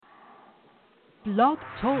Blog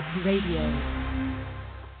Talk Radio.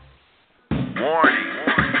 Warning,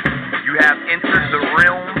 you have entered the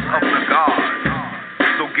realm of the gods,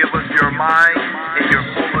 so give us your mind and your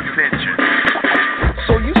full attention.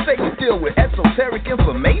 So you say you deal with esoteric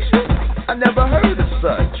information? I never heard of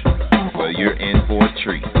such. Well, you're in for a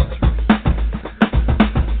treat.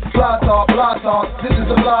 Blog talk, this is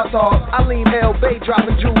the blog talk. I lean L Bay,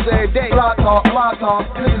 dropping jewels every day. Blog talk,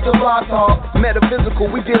 this is the blog talk.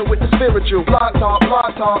 Metaphysical, we deal with the spiritual. Blog talk,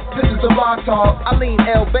 this is the blog talk. I lean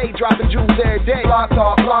L Bay, dropping jewels every day. Blog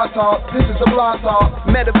talk, this is the blog talk.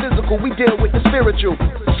 Metaphysical, we deal with the spiritual.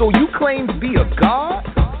 So you claim to be a god?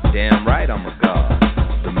 Damn right I'm a god.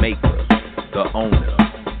 The maker, the owner,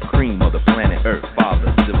 cream of the planet Earth,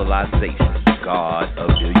 father, civilization, god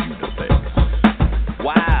of the universe.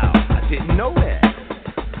 Wow, I didn't know that.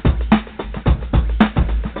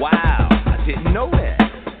 Wow, I didn't know that.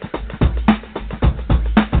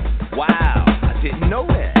 Wow, I didn't know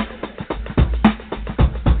that.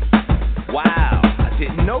 Wow, I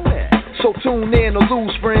didn't know that. So tune in or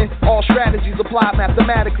lose, friend. All strategies applied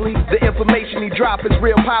mathematically. The information he drop is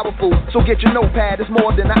real powerful. So get your notepad, it's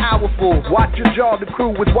more than an hour full. Watch your jaw, the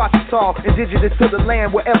crew is watching talk. Indigenous to the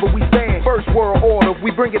land wherever we stand. First world order,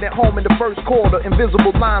 we bringing it home in the first quarter.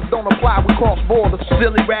 Invisible lines don't apply, we cross borders.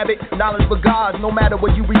 Silly rabbit, knowledge for gods. No matter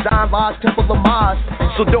where you reside, Lodge, Temple of Mars.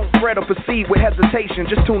 So don't fret or proceed with hesitation.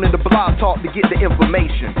 Just tune in to Blog Talk to get the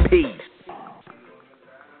information. Peace.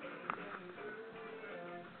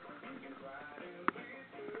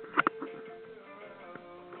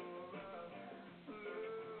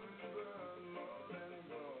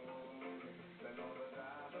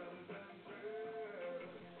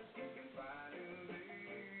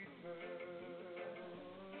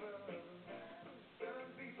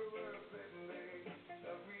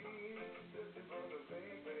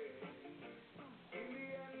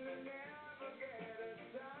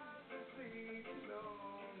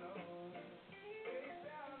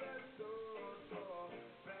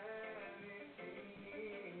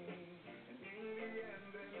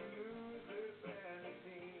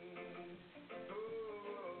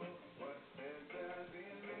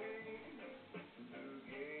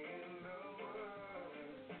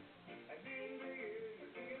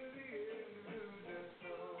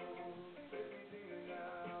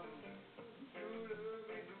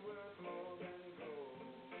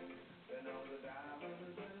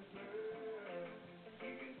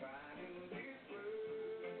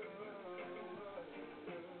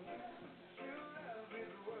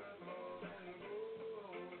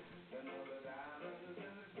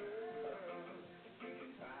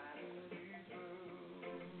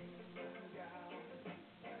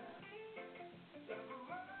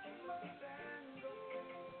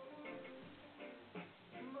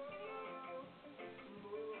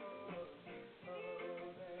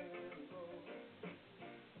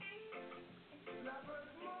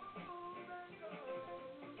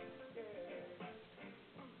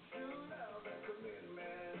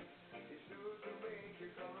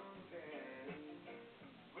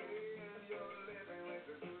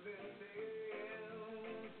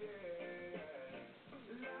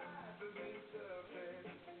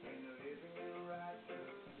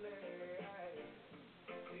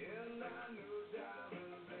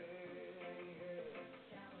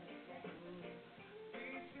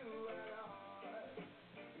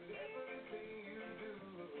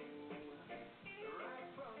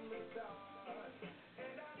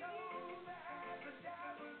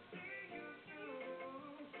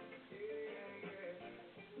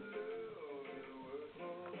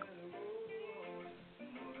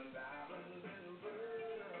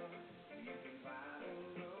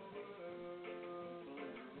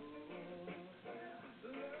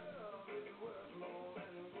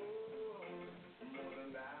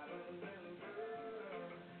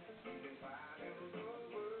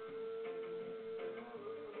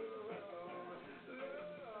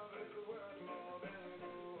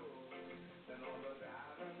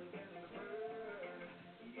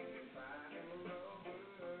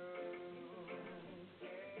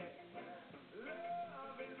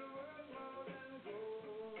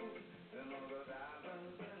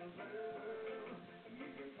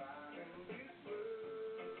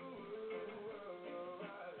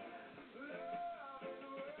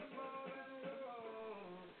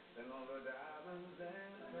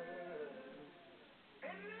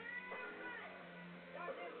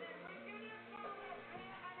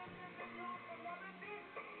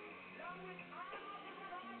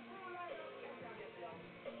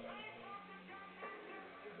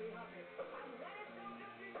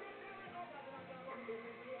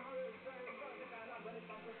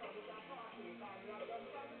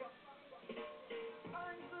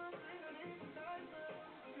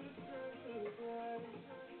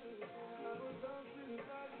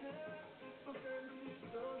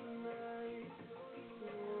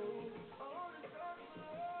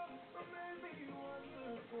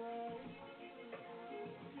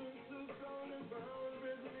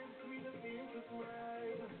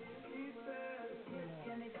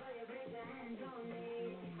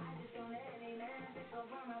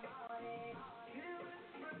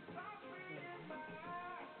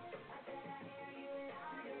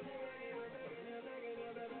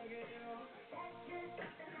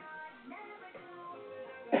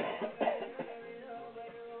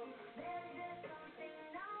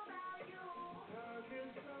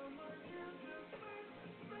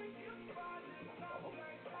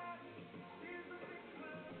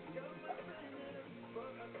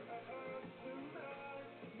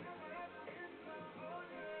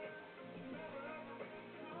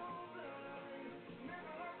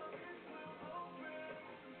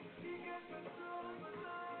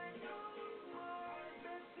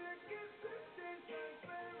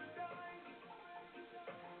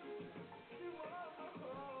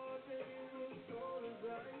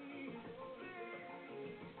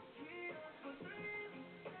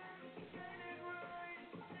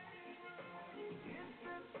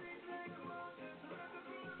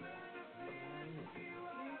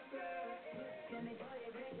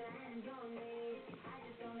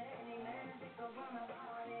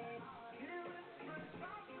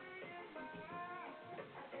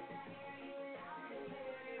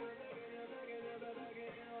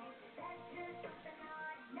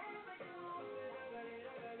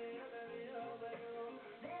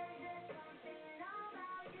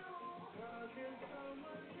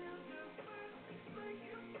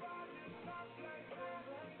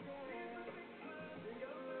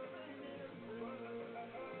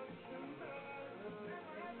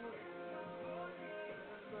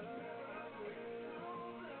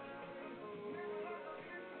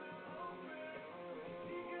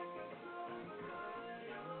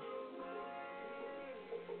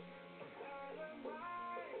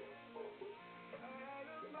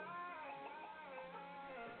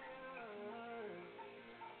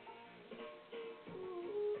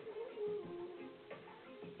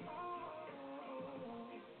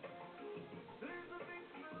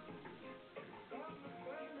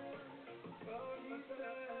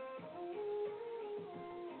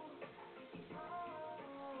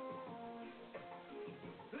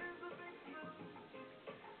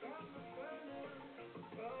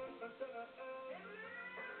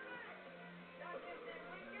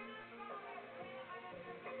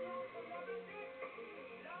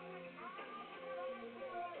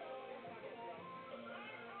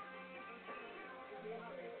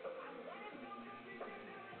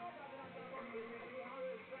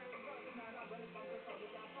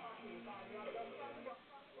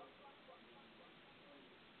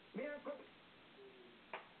 Hey,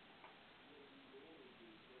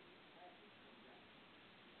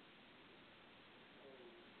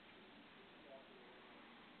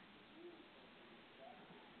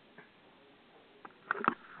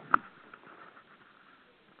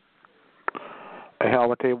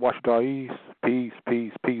 Halvate, Washington East. Peace,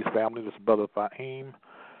 peace, peace, family. This is Brother Fahim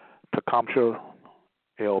Tecumseh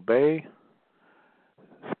El Bay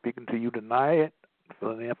speaking to you tonight,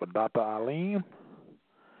 filling in for Dr. Alim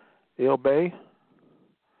El Bay.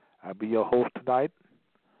 I'll be your host tonight.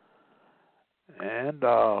 And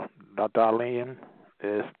Dr. Alim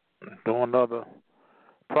is doing other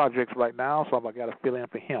projects right now, so I got to fill in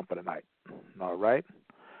for him for tonight. All right?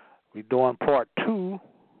 We're doing part 2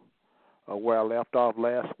 where I left off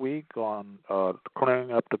last week on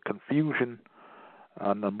clearing up the confusion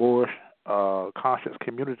on the Moorish conscious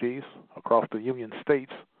communities across the Union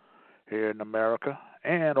States here in America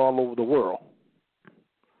and all over the world.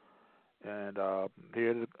 And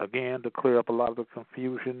here again to clear up a lot of the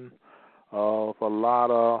confusion of a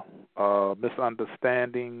lot of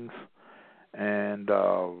misunderstandings and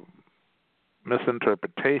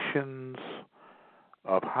misinterpretations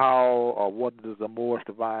of how or what is the Moorish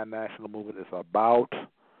Divine National Movement is about,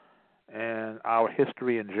 and our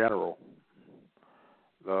history in general.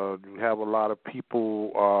 You have a lot of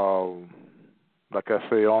people, like I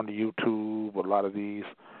say, on YouTube, a lot of these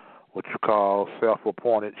what you call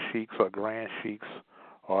self-appointed sheiks or grand sheiks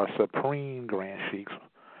or supreme grand sheiks,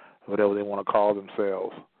 whatever they want to call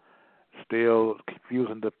themselves, still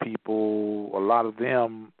confusing the people. A lot of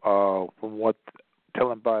them, from what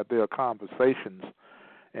telling by their conversations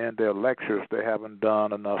and their lectures, they haven't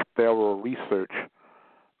done enough thorough research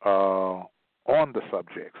on the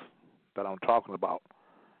subjects that I'm talking about.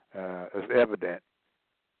 It's evident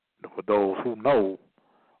for those who know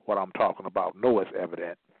what I'm talking about, know it's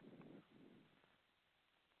evident.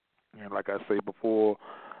 And like I say before,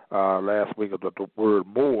 last week, the word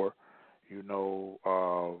more,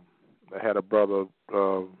 I had a brother,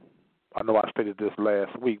 I know I stated this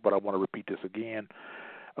last week, but I want to repeat this again,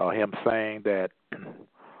 him saying that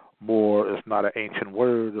more is not an ancient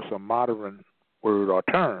word, it's a modern word or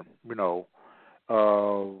term, when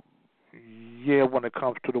it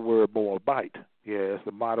comes to the word Moabite, it's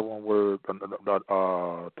the modern word,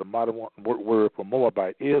 the modern word for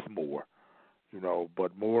Moabite is more,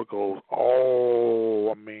 but more goes, I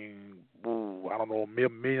don't know,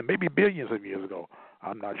 million, maybe billions of years ago.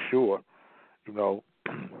 I'm not sure,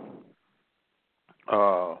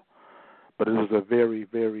 but it is a very,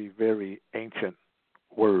 very, very ancient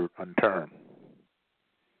word and term.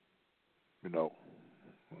 It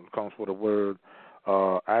comes from the word,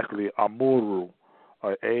 actually, Amuru,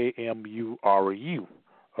 A-M-U-R-U,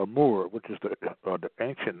 Amur, which is the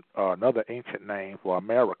ancient, another ancient name for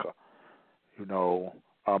America.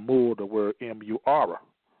 Amur, the word M-U-R,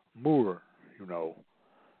 Mur,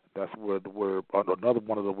 that's where the word, another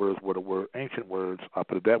one of the words where the word, ancient words, I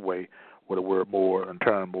put it that way, where the word more and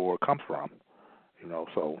term more comes from.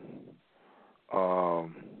 So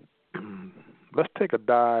let's take a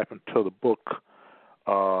dive into the book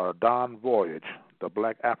Dawn Voyage, The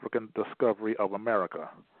Black African Discovery of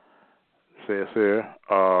America. It says here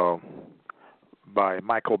by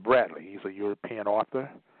Michael Bradley. He's a European author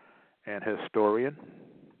and historian.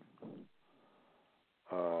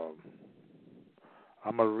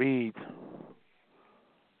 I'm going to read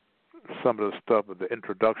some of the stuff of the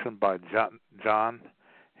introduction by John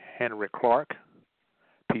Henry Clark.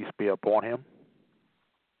 Peace be upon him.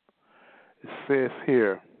 It says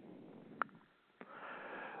here,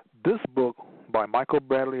 this book by Michael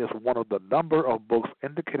Bradley is one of the number of books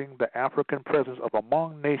indicating the African presence of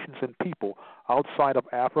among nations and people outside of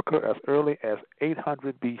Africa as early as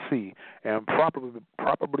 800 BC and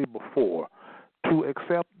probably before. To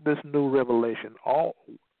accept this new revelation, to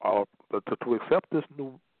accept this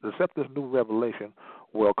new revelation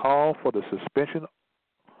will call for the suspension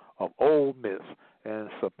of old myths and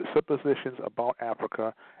suppositions about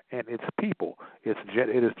Africa and its people. It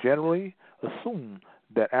is generally assumed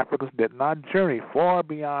that Africans did not journey far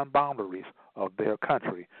beyond boundaries of their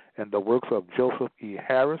country. In the works of Joseph E.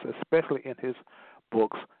 Harris, especially in his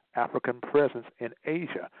books African Presence in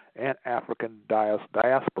Asia and African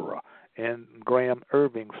Diaspora, and Graham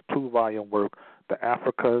Irving's 2-volume work, The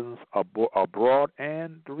Africans Abroad,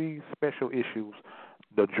 and 3 special issues,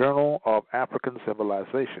 The Journal of African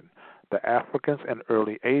Civilization, The Africans in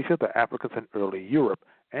Early Asia, The Africans in Early Europe,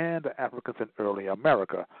 and The Africans in Early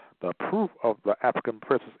America, the proof of the African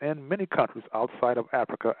presence in many countries outside of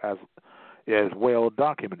Africa as well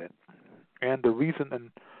documented. And the reason,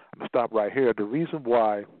 and I'm going to stop right here, the reason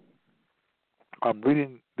why I'm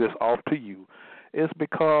reading this off to you It's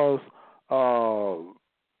because a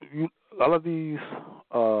lot of these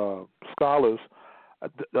scholars,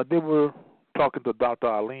 they were talking to Dr.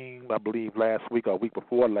 Arlene, I believe, last week or week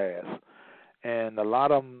before last, and a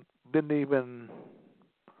lot of them didn't even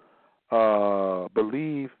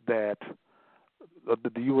believe that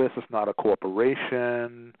the U.S. is not a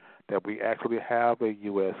corporation, that we actually have a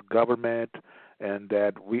U.S. government, and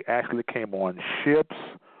that we actually came on ships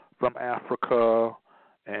from Africa,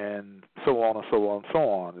 and so on and so on and so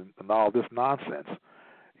on, and all this nonsense.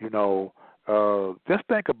 Just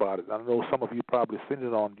think about it. I know some of you probably seen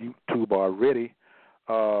it on YouTube already.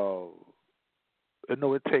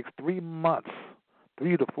 It takes 3 months,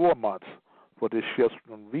 3 to 4 months, for this ships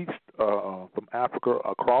to reach from Africa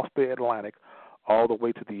across the Atlantic all the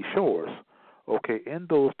way to these shores. Okay, in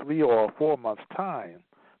those 3 or 4 months' time,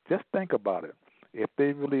 just think about it. If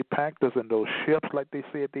they really packed us in those ships like they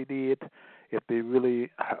said they did, if they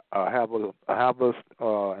really have us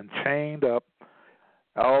and chained up,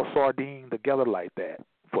 all sardined together like that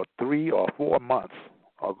for 3 or 4 months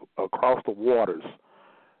across the waters,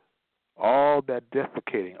 all that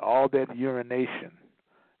defecating, all that urination,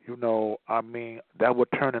 that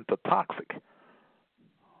would turn into toxic,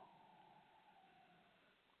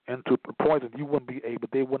 into poison. They wouldn't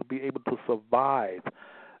be able to survive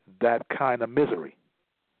that kind of misery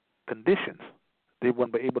conditions. They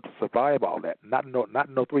wouldn't be able to survive all that. Not in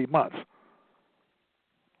no 3 months.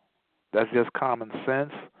 That's just common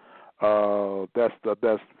sense. That's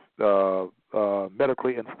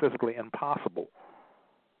medically and physically impossible.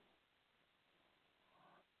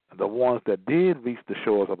 The ones that did reach the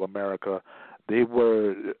shores of America,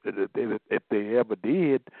 if they ever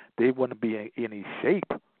did, they wouldn't be in any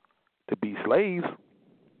shape to be slaves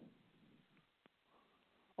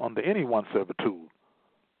under anyone's servitude.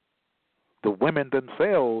 The women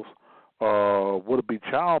themselves would be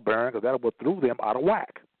childbearing, because that would throw them out of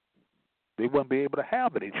whack. They wouldn't be able to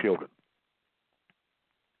have any children.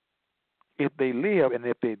 If they live, and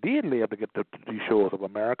if they did live to get to the shores of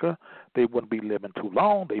America, they wouldn't be living too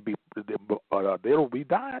long. They'll be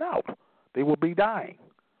dying out. They will be dying.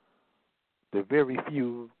 The very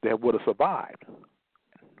few that would have survived.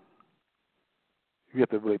 You have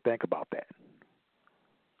to really think about that.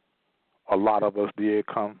 A lot of us did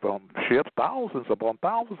come from ships, thousands upon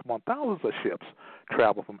thousands of ships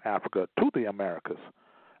travel from Africa to the Americas,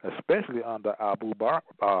 especially under Abu Bakr.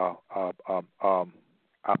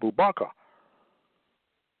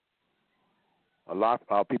 A lot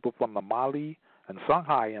of people from the Mali and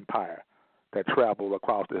Songhai Empire that traveled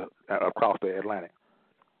across the Atlantic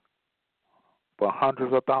for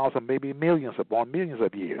hundreds of thousands, maybe millions upon millions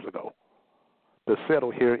of years ago, to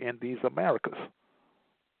settle here in these Americas.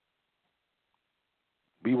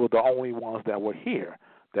 We were the only ones that were here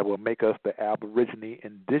that will make us the Aborigine,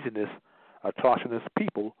 indigenous, autochthonous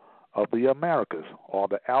people of the Americas, or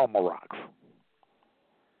the Almaroks,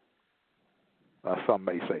 as some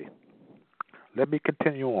may say. Let me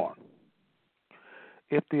continue on.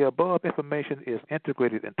 If the above information is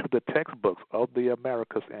integrated into the textbooks of the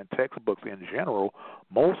Americas and textbooks in general,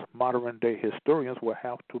 most modern-day historians will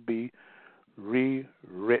have to be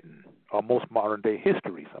rewritten, or most modern-day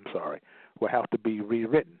histories, will have to be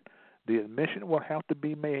rewritten. The admission will have to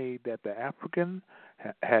be made that the African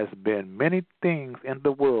has been many things in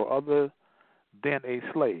the world other than a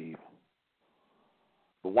slave.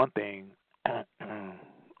 For one thing,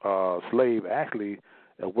 slave, actually,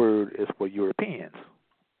 a word is for Europeans,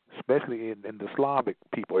 especially in the Slavic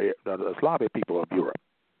people of Europe.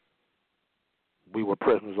 We were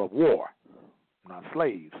prisoners of war, not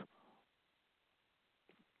slaves.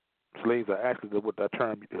 Slaves are actually what that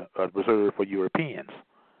term reserved for Europeans.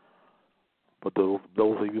 But those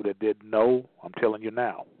of you that didn't know, I'm telling you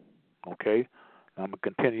now. Okay? Now I'm going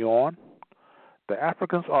to continue on. The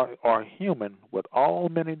Africans are human with all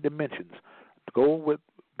many dimensions. To go with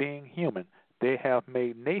being human, they have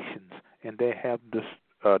made nations, and they have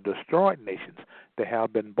destroyed nations. They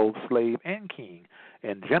have been both slave and king.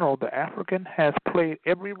 In general, the African has played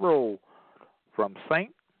every role, from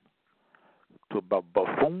saint to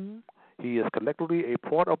buffoon. He is collectively a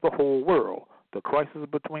part of the whole world. The crisis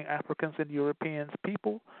between Africans and European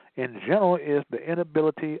people in general is the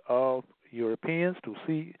inability of Europeans to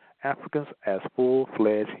see Africans as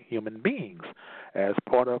full-fledged human beings, as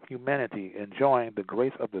part of humanity, enjoying the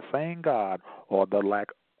grace of the same God, or the lack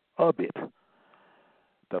of it.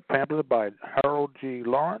 The pamphlet by Harold G.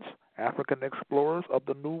 Lawrence, African Explorers of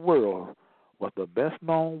the New World, was the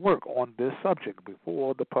best-known work on this subject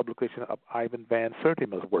before the publication of Ivan Van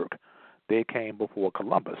Sertima's work. They came before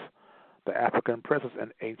Columbus. the African presence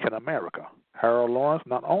in ancient America. Harold Lawrence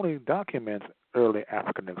not only documents early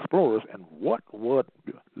African explorers in what would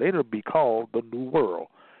later be called the New World,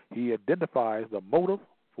 he identifies the motive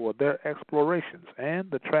for their explorations and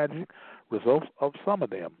the tragic results of some of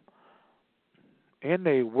them. In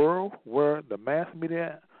a world where the mass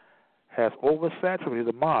media has oversaturated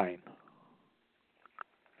the mind,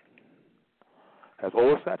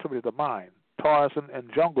 Tarzan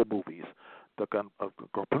and Jungle movies, the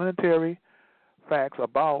complementary facts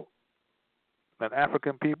about an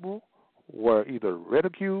African people were either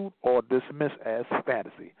ridiculed or dismissed as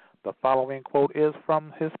fantasy. The following quote is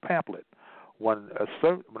from his pamphlet. When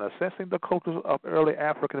assessing the cultures of early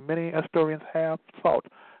Africa, many historians have sought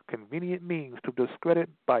convenient means to discredit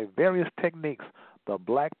by various techniques the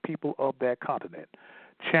black people of that continent.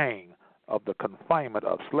 Chain of the confinement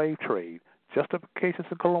of slave trade, justifications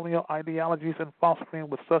of colonial ideologies and fostering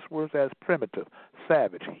with such words as primitive,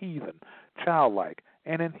 savage, heathen, childlike,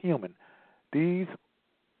 and inhuman. These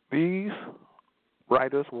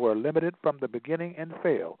writers were limited from the beginning and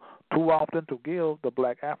failed too often to give the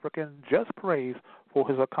black African just praise for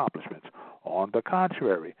his accomplishments. On the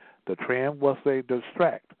contrary, the trend was to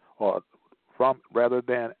distract rather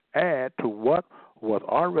than add to what was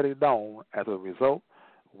already known. As a result,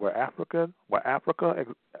 where Africa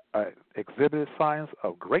exhibited signs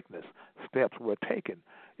of greatness, steps were taken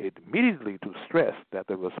immediately to stress that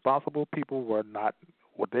the responsible people were not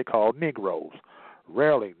what they called Negroes,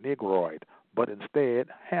 rarely Negroid, but instead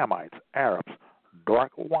Hamites, Arabs,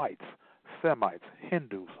 dark whites, Semites,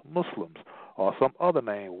 Hindus, Muslims, or some other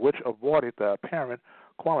name which avoided the apparent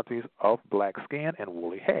qualities of black skin and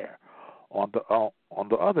woolly hair. On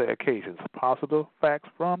the other occasions, positive facts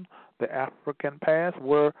from the African past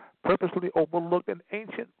were purposely overlooked in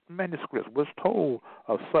ancient manuscripts, which told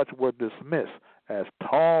of such were dismissed as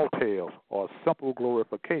tall tales or simple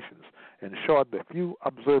glorifications. In short, the few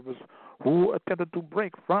observers who attempted to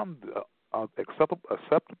break from the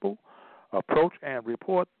acceptable approach and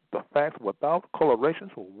report the facts without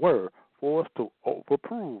colorations were forced to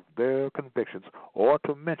overprove their convictions or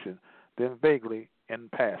to mention them vaguely in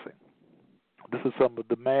passing. This is some of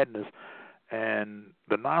the madness and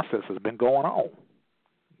the nonsense that's been going on.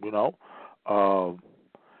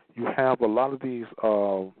 You have a lot of these,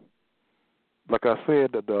 like I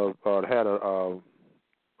said, that had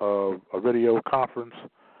a radio conference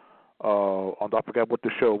on, I forgot what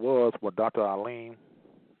the show was, where Dr. Eileen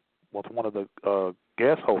was one of the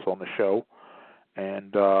guest hosts on the show,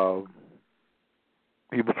 and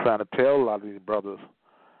he was trying to tell a lot of these brothers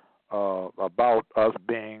about us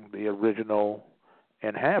being the original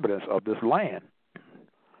inhabitants of this land.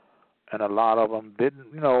 And a lot of them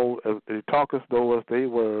didn't, they talk as though as they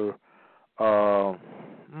were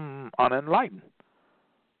unenlightened,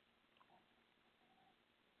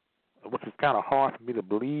 which is kind of hard for me to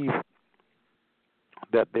believe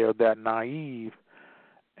that they're that naive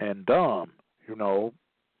and dumb,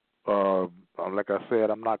 Like I said,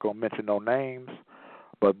 I'm not going to mention no names,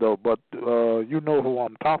 but you know who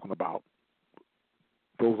I'm talking about.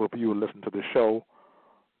 Those of you who listen to the show,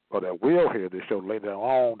 or that will hear this show later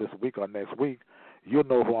on this week or next week, you'll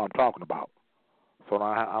know who I'm talking about. So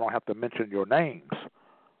I don't have to mention your names.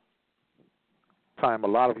 A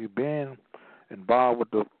lot of you been involved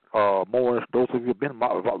with the Moorish, those of you have been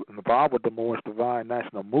involved with the Moorish Divine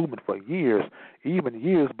National Movement for years, even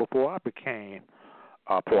years before I became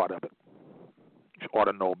a part of it. You ought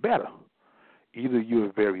to know better. Either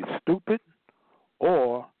you're very stupid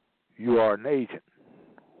or you are an agent.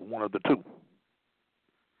 One of the two.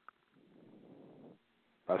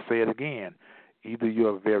 I say it again. Either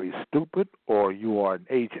you're very stupid or you are an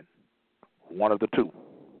agent. One of the two.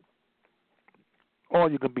 Or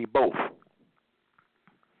you can be both.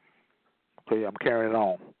 Okay, I'm carrying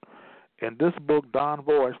on. In this book, Don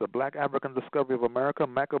Voice, The Black African Discovery of America,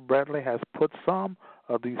 Michael Bradley has put some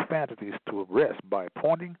of these fantasies to rest by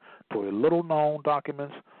pointing to a little-known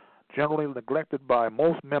documents generally neglected by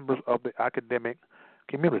most members of the academic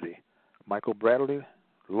community. Michael Bradley,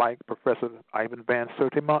 like Professor Ivan Van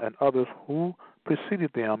Sertima and others who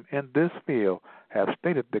preceded them in this field, have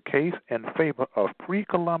stated the case in favor of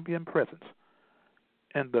pre-Columbian presence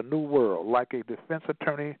in the New World, like a defense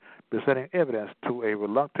attorney presenting evidence to a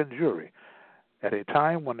reluctant jury at a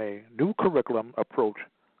time when a new curriculum approach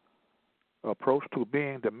to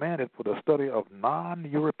being demanded for the study of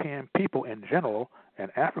non-European people in general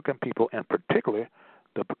and African people in particular.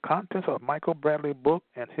 The contents of Michael Bradley's book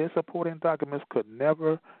and his supporting documents could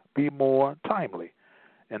never be more timely.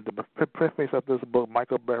 In the preface of this book,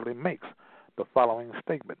 Michael Bradley makes the following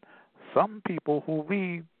statement. Some people who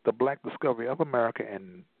read The Black Discovery of America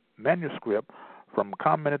in manuscript from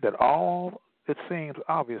commented that all it seems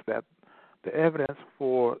obvious that the evidence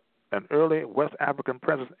for an early West African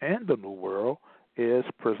presence in the New World is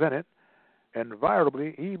presented.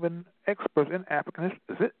 Invariably, even experts in African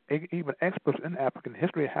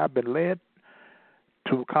history have been led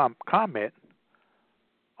to comment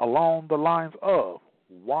along the lines of,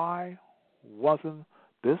 why wasn't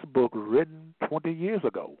this book written 20 years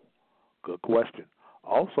ago? Good question.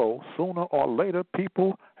 Also, sooner or later,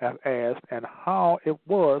 people have asked, and how it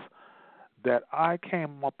was that I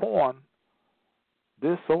came upon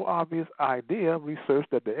this so obvious idea, researched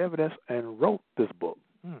that the evidence, and wrote this book.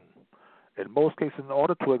 In most cases, in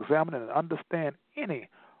order to examine and understand any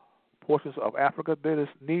portions of Africa, there is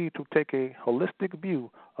need to take a holistic view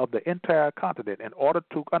of the entire continent in order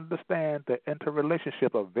to understand the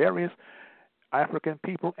interrelationship of various African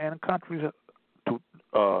people and countries to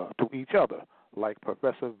each other, like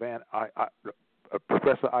Professor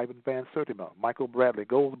Ivan Van Sertima. Michael Bradley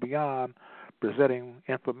goes beyond presenting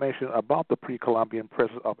information about the pre-Columbian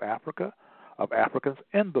presence of Africa, of Africans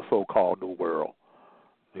in the so-called New World.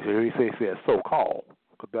 Here he says so-called,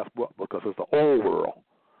 because it's the old world.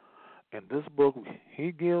 In this book,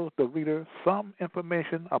 he gives the reader some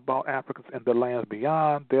information about Africans in the lands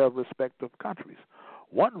beyond their respective countries.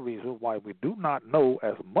 One reason why we do not know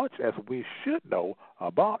as much as we should know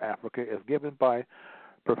about Africa is given by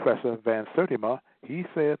Professor Van Sertima. He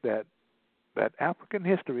said that African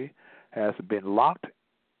history has been locked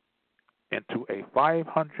into a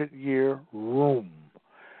 500-year room.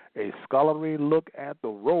 A scholarly look at the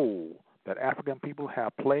role that African people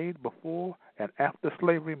have played before and after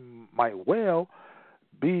slavery might well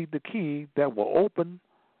be the key that will open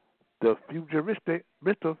the futuristic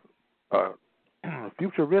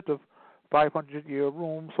 500-year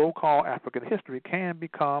room. So-called African history can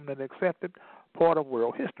become an accepted part of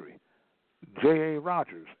world history. J.A.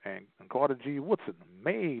 Rogers and Carter G. Woodson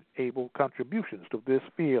made able contributions to this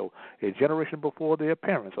field a generation before the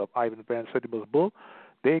appearance of Ivan Van Sertima's book.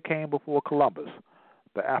 They came before Columbus.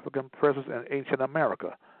 The African presence in ancient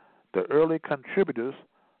America. The early contributors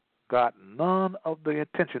got none of the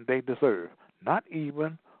attention they deserve, not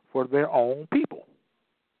even for their own people.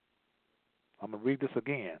 I'm going to read this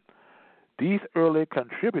again. These early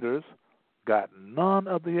contributors got none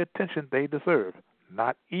of the attention they deserve,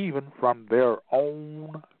 not even from their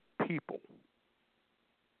own people.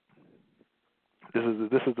 This is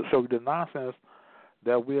to show you the nonsense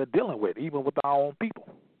that we are dealing with, even with our own people.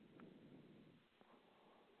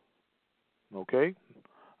 Okay?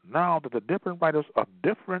 Now that the different writers of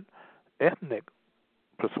different ethnic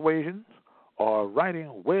persuasions are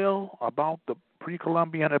writing well about the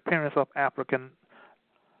pre-Columbian appearance of Africans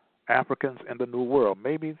in the New World,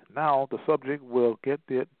 maybe now the subject will get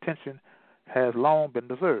the attention has long been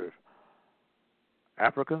deserved.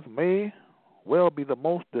 Africans may well be the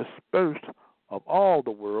most dispersed of all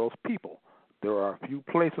the world's people. There are few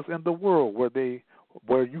places in the world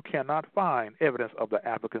where you cannot find evidence of the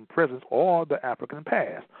African presence or the African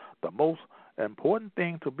past. The most important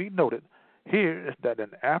thing to be noted here is that in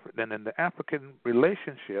the African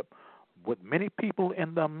relationship with many people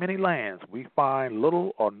in the many lands, we find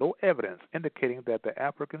little or no evidence indicating that the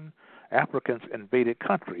Africans invaded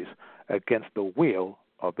countries against the will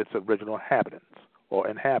of its original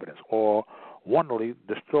inhabitants, or wantonly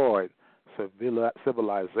destroyed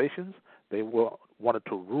civilizations they wanted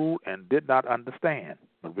to rule and did not understand.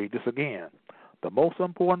 I'll read this again. The most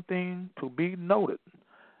important thing to be noted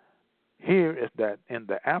here is that in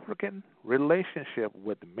the African relationship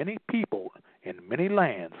with many people in many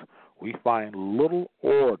lands, we find little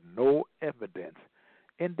or no evidence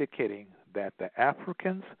indicating that the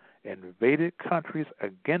Africans invaded countries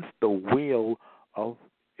against the will of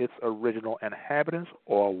its original inhabitants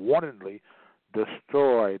or wantonly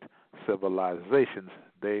destroyed civilizations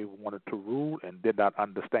they wanted to rule and did not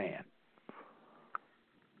understand.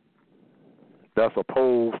 That's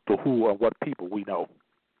opposed to who or what people we know.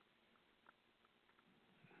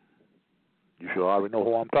 You should already know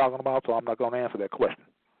who I'm talking about, so I'm not going to answer that question.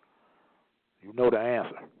 You know the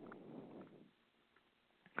answer.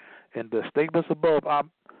 In the statements above,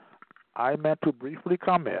 I meant to briefly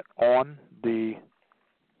comment on the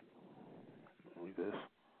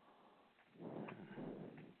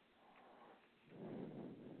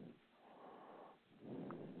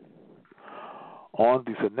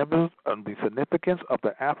significance of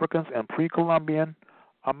the Africans in pre-Columbian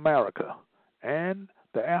America and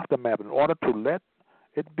the aftermath in order to let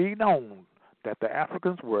it be known that the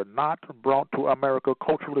Africans were not brought to America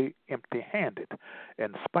culturally empty-handed.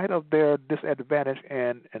 In spite of their disadvantage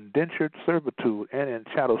and indentured servitude and in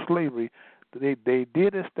chattel slavery, they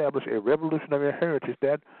did establish a revolutionary heritage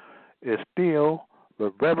that is still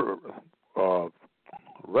reverberating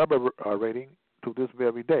to this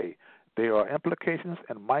very day. There are implications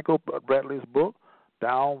in Michael Bradley's book,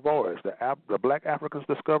 Down Voyage, the Black African's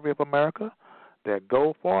Discovery of America, that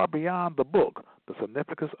go far beyond the book. The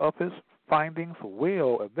significance of his findings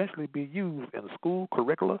will eventually be used in school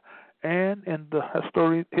curricula and in the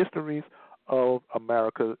histories of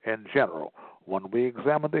America in general. When we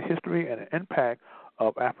examine the history and impact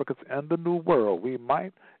of Africans in the New World, we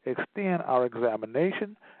might extend our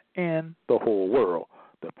examination in the whole world.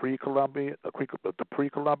 The pre-Columbian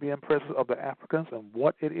presence of the Africans and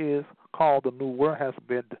what it is called the New World has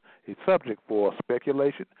been a subject for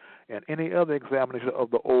speculation, and any other examination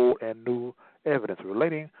of the old and new evidence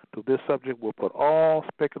relating to this subject will put all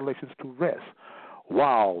speculations to rest.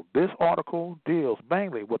 While this article deals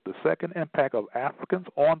mainly with the second impact of Africans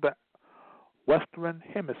on the Western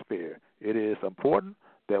Hemisphere, it is important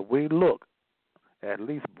that we look, at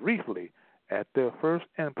least briefly, at their first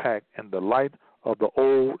impact in the light of the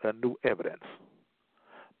old and new evidence.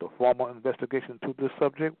 The formal investigation to this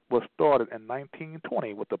subject was started in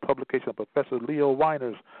 1920 with the publication of Professor Leo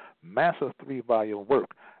Weiner's massive 3-volume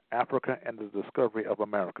work, Africa and the Discovery of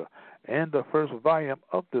America. In the first volume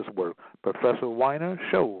of this work, Professor Weiner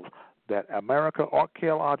shows that American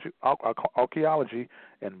archaeology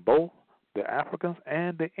in both the Africans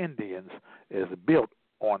and the Indians is built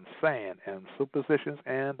on sand and superstitions,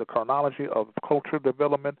 and the chronology of cultural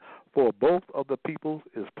development for both of the peoples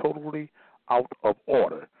is totally out of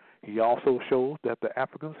order. He also shows that the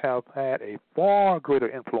Africans have had a far greater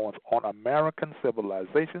influence on American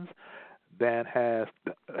civilizations than has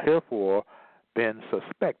herefore been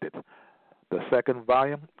suspected. The second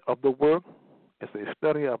volume of the work is a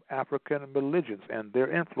study of African religions and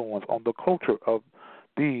their influence on the culture of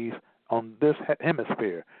these on this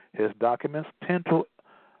hemisphere. His documents tend to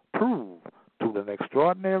prove to an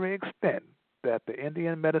extraordinary extent that the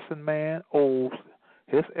Indian medicine man owes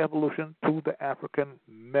his evolution to the African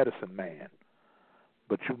medicine man.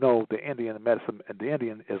 But you know the Indian medicine and the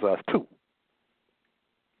Indian is us too.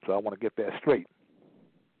 So I want to get that straight.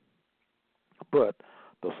 But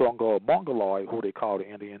the so-called Mongoloid, who they call the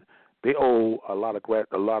Indian, they owe a lot of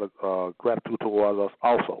gratitude towards us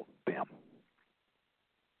also, them.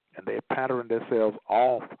 And they pattern themselves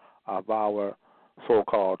off of our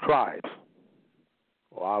so-called tribes.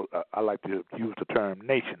 Well, I like to use the term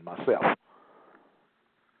nation myself.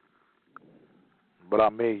 But I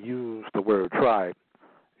may use the word tribe,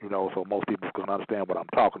 so most people can understand what I'm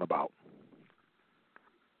talking about.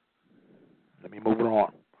 Let me move it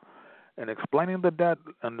on. In explaining the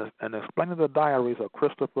diaries of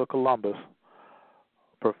Christopher Columbus,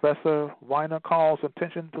 Professor Weiner calls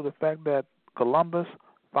attention to the fact that Columbus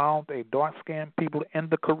found a dark-skinned people in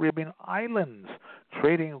the Caribbean islands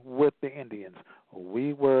trading with the Indians.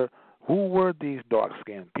 Who were these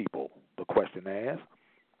dark-skinned people? The question asks.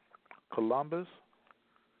 Columbus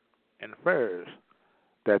infers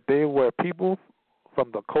that they were people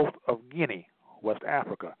from the coast of Guinea, West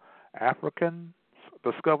Africa. Africans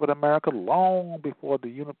discovered America long before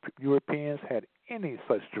the Europeans had any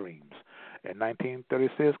such dreams. In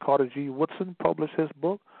 1936, Carter G. Woodson published his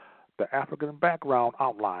book, The African Background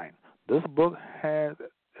Outline. This book has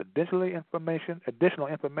additional information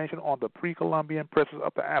on the pre-Columbian presence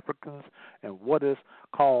of the Africans and what is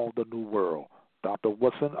called the New World. Dr.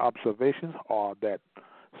 Woodson's observations are that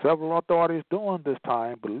several authorities during this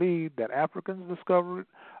time believed that Africans discovered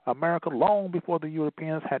America long before the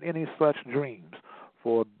Europeans had any such dreams,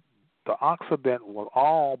 for the Occident was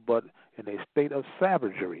all but in a state of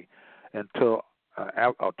savagery until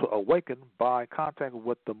to awaken by contact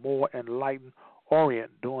with the more enlightened Orient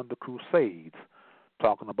during the Crusades,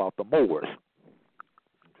 talking about the Moors,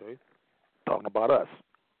 okay, talking about us.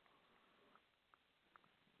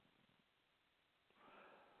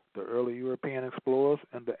 The early European explorers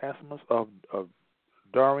and the estimates of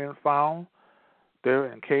Darwin found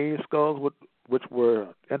there in cave skulls which were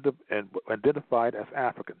identified as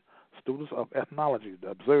African. Students of ethnology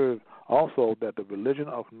observed also that the religion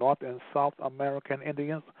of North and South American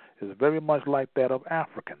Indians is very much like that of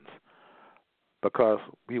Africans because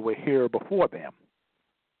we were here before them.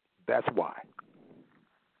 That's why.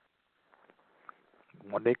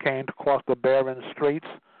 When they came across the Bering Straits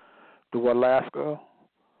through Alaska,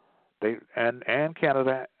 and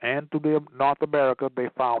Canada and to North America, they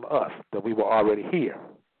found us, that we were already here.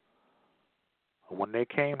 When they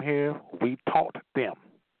came here, we taught them.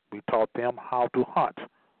 We taught them how to hunt.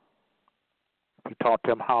 We taught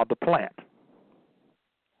them how to plant,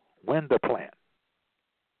 when to plant,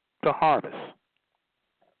 to harvest.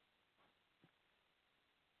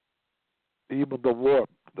 Even the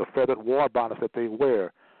feathered war bonnets that they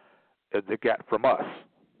wear as they got from us.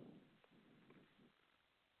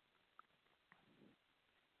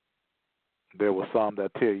 There were some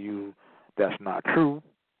that tell you that's not true,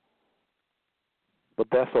 but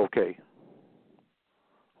that's okay.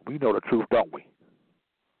 We know the truth, don't we?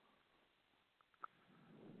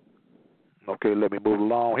 Okay, let me move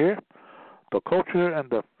along here. The culture and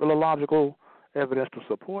the philological evidence to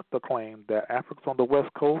support the claim that Africans on the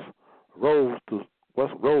West Coast rose to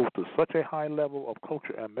such a high level of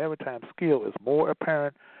culture and maritime skill is more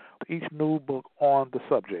apparent with each new book on the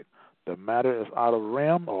subject. The matter is out of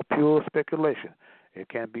realm or pure speculation. It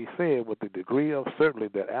can be said with a degree of certainty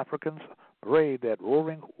that Africans braved that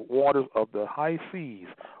roaring waters of the high seas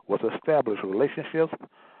was established relationships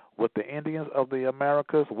with the Indians of the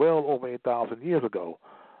Americas well over 1,000 years ago.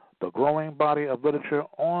 The growing body of literature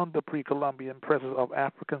on the pre-Columbian presence of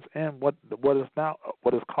Africans in what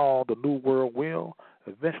is called the New World will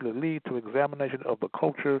eventually lead to examination of the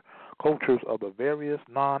cultures of the various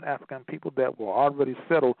non-African people that were already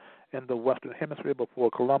settled in the Western Hemisphere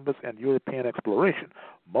before Columbus and European exploration.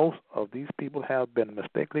 Most of these people have been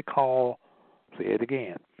mistakenly called, say it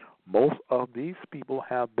again, most of these people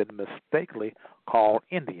have been mistakenly called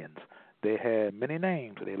Indians. They had many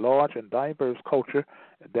names in a large and diverse culture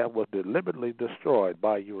that was deliberately destroyed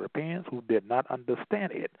by Europeans who did not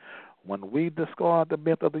understand it. When we discard the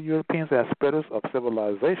myth of the Europeans as spreaders of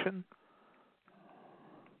civilization,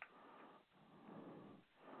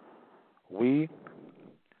 we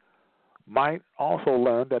might also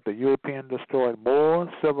learn that the European destroyed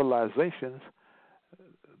more civilizations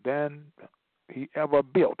than he ever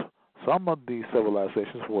built. Some of these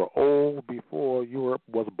civilizations were old before Europe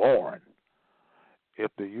was born. If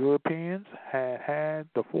the Europeans had had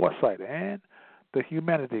the foresight and the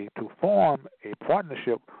humanity to form a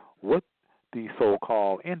partnership with the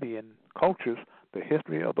so-called Indian cultures, the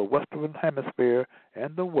history of the Western Hemisphere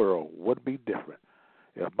and the world would be different.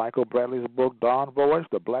 If Michael Bradley's book, Don Voyage,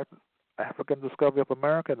 The Black African Discovery of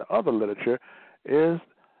America, and other literature is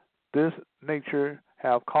this nature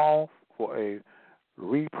have called for a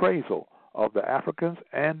reprisal of the Africans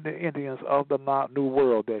and the Indians of the New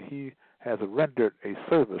World, that he has rendered a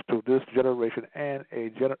service to this generation and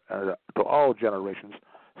to all generations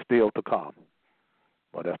still to come.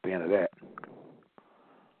 Well, that's the end of that.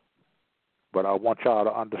 But I want y'all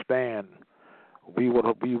to understand, we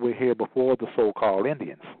were here before the so-called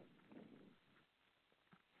Indians.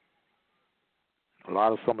 A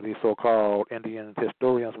lot of some of these so-called Indian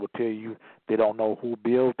historians will tell you they don't know who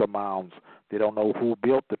built the mounds. They don't know who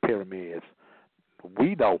built the pyramids.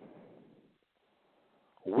 We know.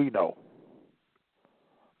 We know.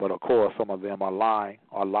 But, of course, some of them are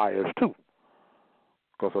liars, too,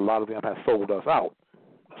 because a lot of them have sold us out,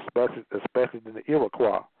 especially in the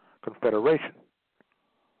Iroquois Confederation.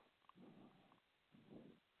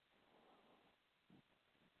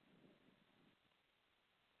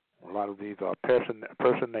 A lot of these are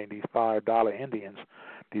personating these $5 Indians.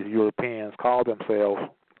 These Europeans call themselves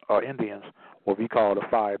Indians, what we call the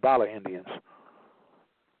 $5 Indians.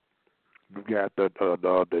 You got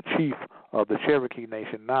the chief of the Cherokee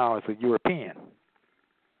Nation now is a European.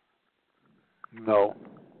 No,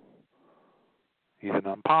 he's an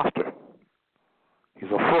imposter. He's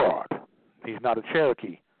a fraud. He's not a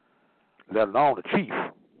Cherokee, let alone a chief.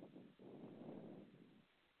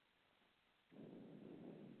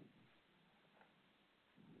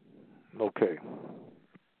 Okay.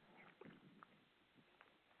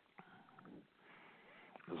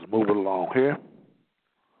 Let's move it along here.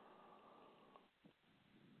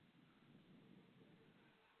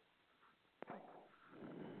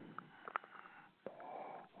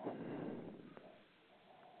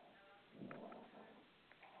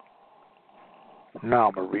 Now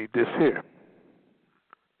I'm going to read this here.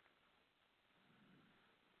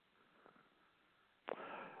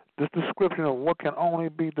 This description of what can only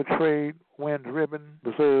be the trade wind-driven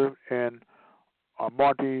reserve in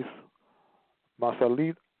Marty's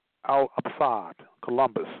Masalit al-Absad,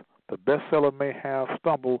 Columbus. The bestseller may have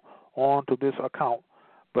stumbled onto this account,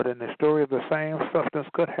 but in the story of the same substance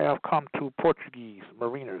could have come to Portuguese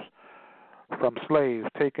mariners from slaves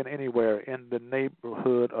taken anywhere in the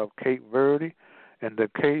neighborhood of Cape Verde. In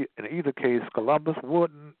either case, Columbus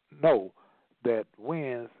wouldn't know that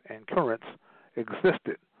winds and currents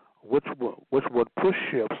existed, which would push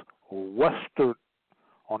ships westward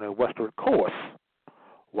on a westward course,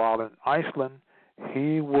 while in Iceland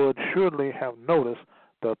he would surely have noticed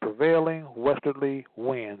the prevailing westerly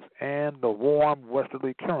winds and the warm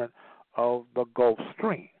westerly current of the Gulf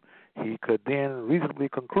Stream. He could then reasonably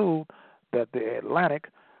conclude that the Atlantic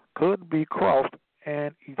could be crossed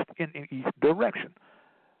in each direction.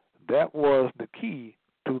 That was the key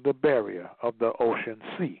to the barrier of the ocean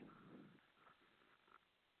sea.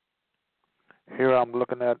 Here I'm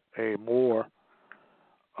looking at a Moor,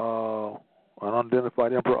 an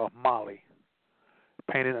unidentified emperor of Mali,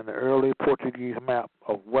 painted in the early Portuguese map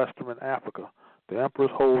of Western Africa. The empress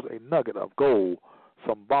holds a nugget of gold,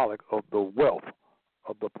 symbolic of the wealth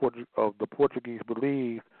of the Portuguese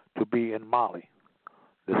believed to be in Mali.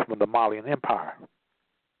 This is from the Malian Empire.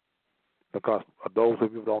 Because those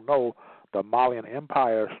of you who don't know, the Malian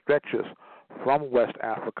Empire stretches from West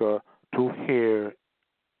Africa to here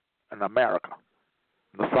in America.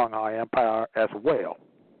 The Songhai Empire as well.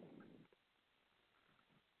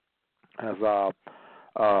 As I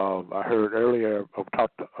heard earlier,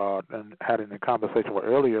 and had in a conversation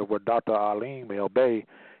with Dr. Alim Elbey,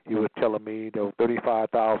 he was telling me there were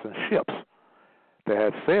 35,000 ships that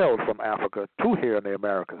had sailed from Africa to here in the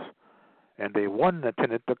Americas, and they wasn't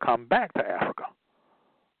intended to come back to Africa.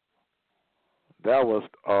 That was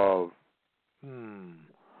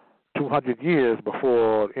 200 years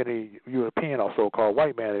before any European or so-called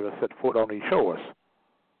white man even set foot on these shores.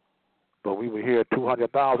 But we were here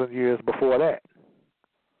 200,000 years before that.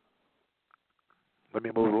 Let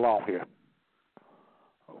me move along here.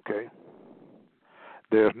 Okay.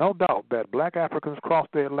 There's no doubt that black Africans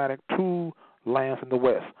crossed the Atlantic to lands in the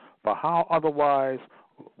West. But how otherwise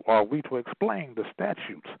are we to explain the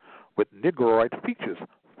statues with Negroid features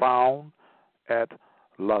found at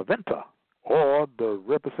La Venta, or the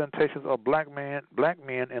representations of black men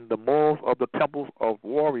in the murals of the temples of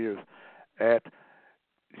warriors at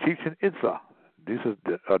Chichen Itza? This is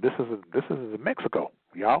in Mexico,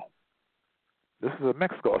 y'all. This is in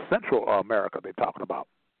Mexico, Central America they're talking about.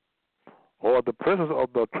 Or the presence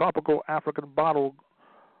of the tropical African bottle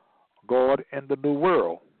gourd in the New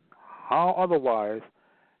World. How otherwise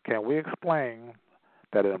can we explain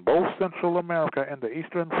that in both Central America and the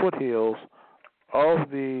eastern foothills of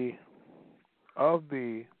the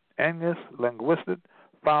Angus linguistic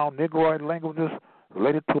found Negroid languages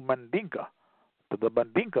related to Mandinka, to the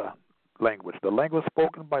Mandinka language, the language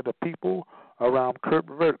spoken by the people around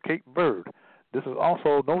Cape Verde. This is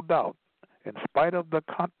also no doubt, in spite of the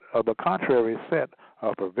contrary set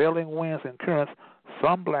of prevailing winds and currents,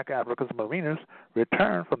 some black African mariners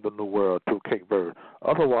returned from the New World to Cape Verde.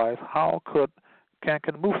 Otherwise, how could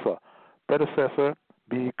Kankan Musa, predecessor,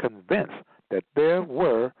 be convinced that there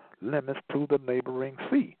were limits to the neighboring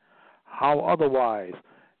sea? How otherwise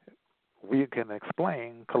we can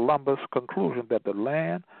explain Columbus' conclusion that the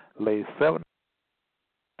land lay 7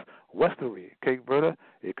 westerly Cape Verde,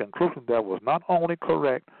 a conclusion that was not only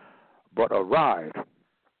correct but arrived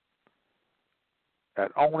at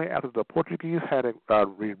only after the Portuguese had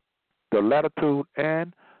the latitude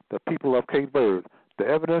and the people of Cape Verde. The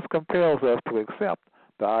evidence compels us to accept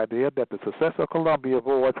the idea that the success of Columbia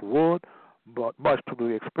voyage would but much to the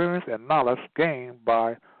experience and knowledge gained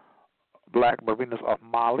by black mariners of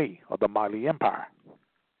Mali, or the Mali Empire.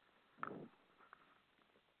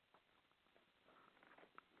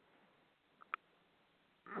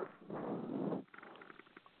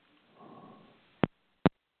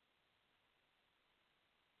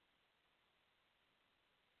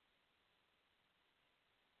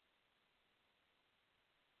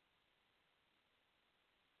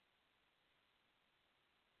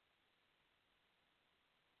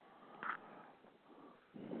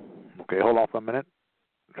 Okay, hold on for a minute.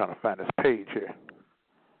 I'm trying to find this page here.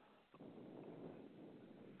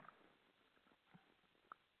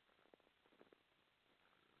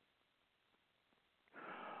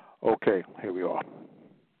 Okay, here we are.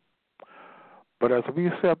 But as we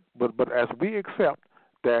accept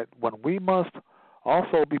that when we must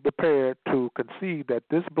also be prepared to concede that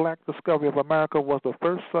this black discovery of America was the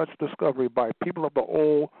first such discovery by people of the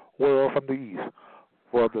old world from the East.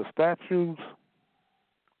 For the statues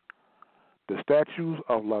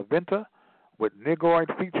of La Venta with Negroid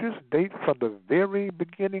features date from the very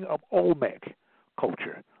beginning of Olmec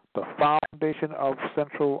culture, the foundation of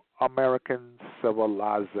Central American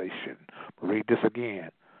civilization. Read this again.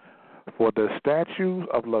 For the statues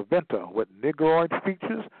of La Venta with Negroid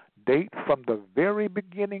features date from the very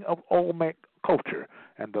beginning of Olmec culture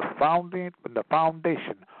and the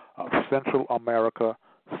foundation of Central America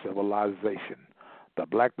civilization. The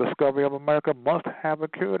black discovery of America must have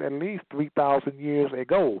occurred at least 3,000 years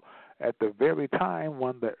ago, at the very time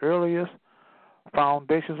when the earliest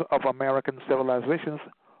foundations of American civilizations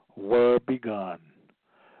were begun.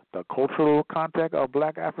 The cultural contact of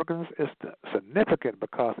black Africans is significant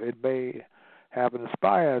because it may have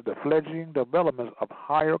inspired the fledgling development of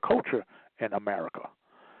higher culture in America.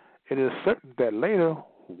 It is certain that later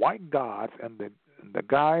white gods in the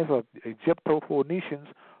guise of Egypto-Phoenicians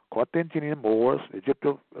Carthaginian Moors,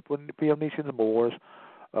 Egypto-Phoenician Moors,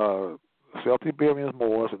 Celtiberian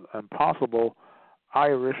Moors, and possible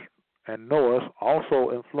Irish and Norse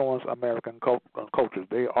also influenced American cultures.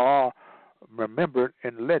 They are remembered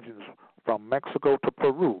in legends from Mexico to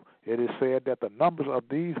Peru. It is said that the numbers of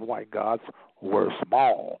these white gods were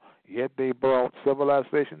small, yet they brought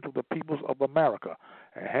civilization to the peoples of America.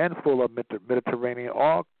 A handful of Mediterranean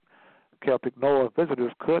or Celtic Norse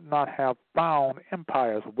visitors could not have found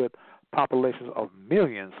empires with populations of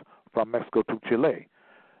millions from Mexico to Chile.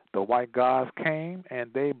 The white gods came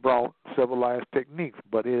and they brought civilized techniques,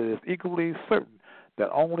 but it is equally certain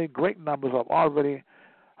that only great numbers of already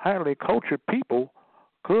highly cultured people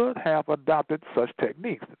could have adopted such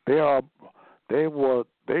techniques. There was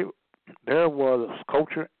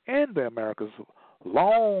culture in the Americas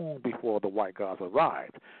long before the white gods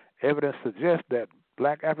arrived. Evidence suggests that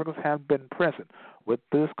black Africans have been present with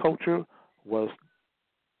this culture was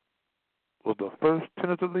the first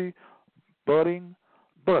tentatively budding.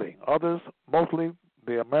 Others, mostly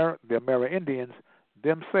the Amerindians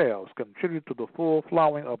themselves, contributed to the full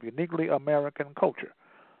flowering of uniquely American culture.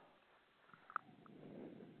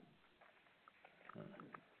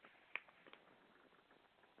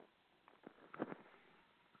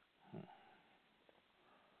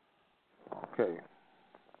 Okay.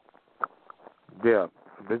 Yeah,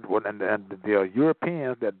 and the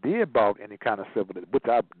Europeans that did brought any kind of civilization,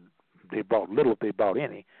 they brought little, they brought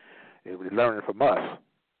any. They were learning from us.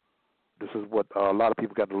 This is what a lot of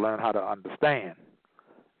people got to learn how to understand.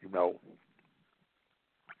 You know,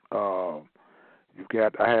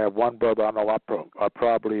 I had one brother I know I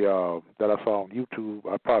probably that I saw on YouTube.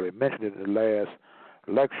 I probably mentioned it in the last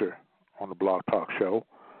lecture on the Blog Talk Show.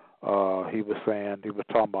 He was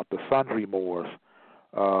talking about the Sundry Moors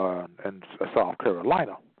in South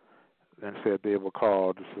Carolina, and said they were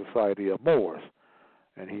called the Society of Moors.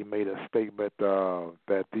 And he made a statement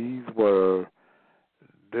that these were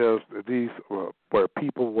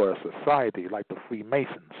people were a society like the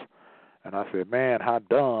Freemasons. And I said, man, how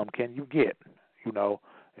dumb can you get? You know,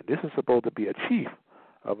 and this is supposed to be a chief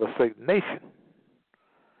of a certain nation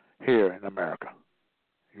here in America.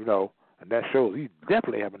 You know, and that shows he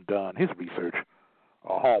definitely haven't done his research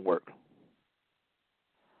or homework.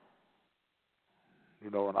 You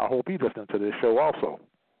know, and I hope he's listening to this show also.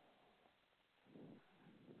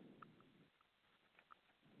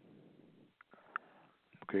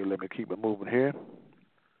 Okay, let me keep it moving here.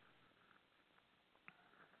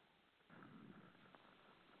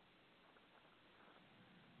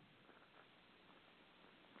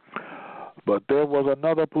 But there was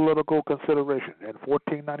another political consideration. In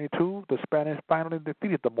 1492, the Spanish finally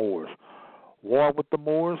defeated the Moors. War with the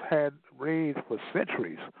Moors had raged for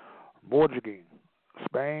centuries, mortgaging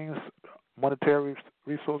Spain's monetary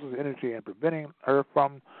resources, energy, and preventing her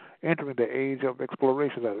from entering the age of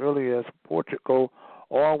exploration as early as Portugal,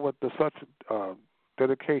 or with such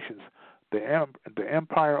dedications. The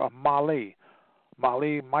Empire of Mali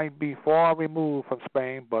might be far removed from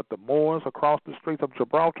Spain, but the Moors across the Straits of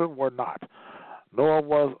Gibraltar were not. Nor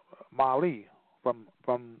was Mali from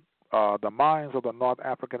the minds of the North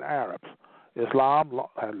African Arabs. Islam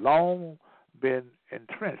had long been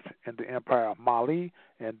entrenched in the Empire of Mali,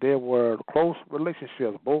 and there were close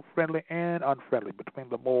relationships, both friendly and unfriendly, between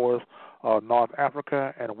the Moors of North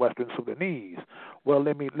Africa and Western Sudanese. Well,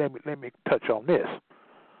 let me touch on this.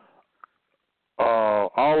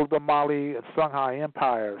 All of the Mali and Songhai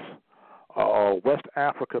empires, West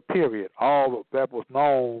Africa period, all of that was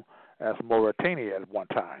known as Mauritania at one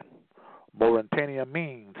time. Mauritania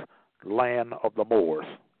means land of the Moors.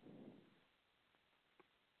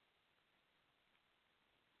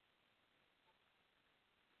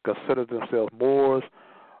 Consider themselves Moors,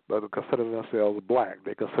 but they consider themselves black.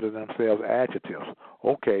 They consider themselves adjectives.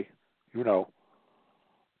 Okay, you know.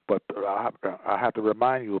 But I have to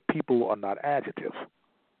remind you, people are not adjectives.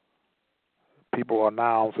 People are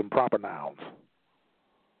nouns and proper nouns.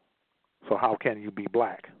 So how can you be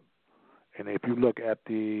black? And if you look at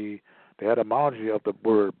the etymology of the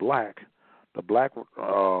word black, the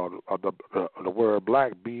word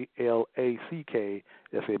black, B-L-A-C-K,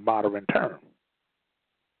 is a modern term.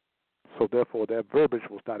 So therefore, that verbiage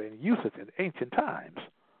was not in usage in ancient times.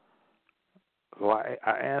 So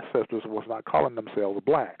our ancestors was not calling themselves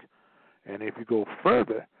black. And if you go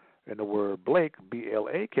further in the word Blake,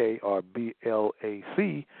 B-L-A-K or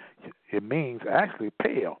B-L-A-C, it means actually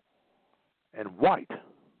pale and white.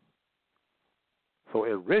 So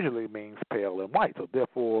it originally means pale and white. So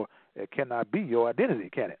therefore, it cannot be your identity,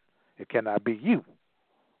 can it? It cannot be you.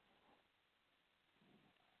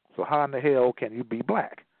 So how in the hell can you be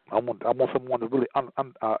black? I want someone to really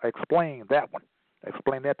explain that one.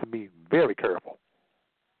 Explain that to me very careful.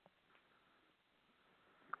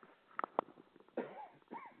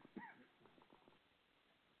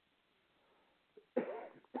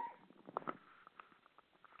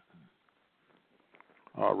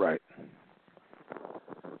 All right.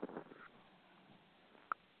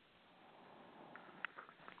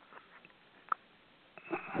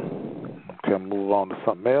 Okay, move on to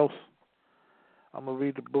something else. I'm gonna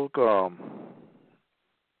read the book.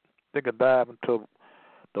 Take a dive into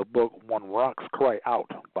the book "When Rocks Cry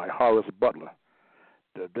Out" by Horace Butler.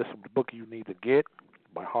 This is the book you need to get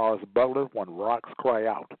by Horace Butler. "When Rocks Cry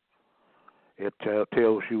Out." It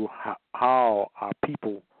tells you how our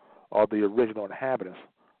people are the original inhabitants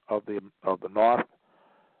of the North,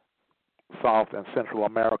 South, and Central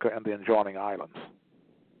America and the adjoining islands.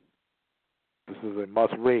 This is a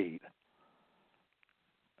must-read,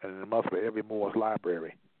 and it must be every Moorish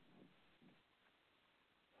library.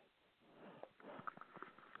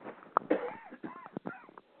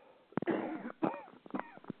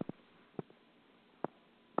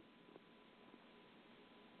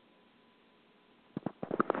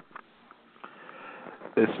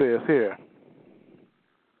 It says here,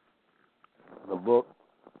 the book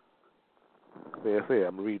says here,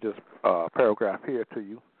 I'm going to read this paragraph here to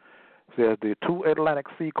you. It says, the two Atlantic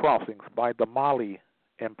Sea crossings by the Mali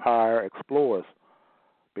Empire explorers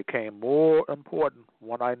became more important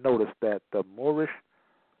when I noticed that the Moorish,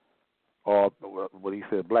 or what he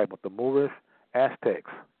said black, but the Moorish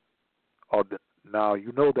Aztecs, now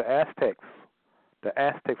you know the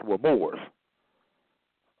Aztecs were Moors.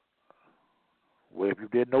 Well, if you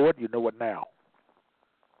didn't know it, you know it now.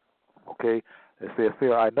 Okay? It says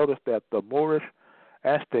here, I noticed that the Moorish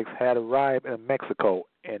Aztecs had arrived in Mexico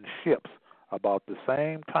in ships about the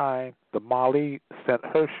same time the Mali sent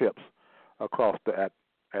her ships across the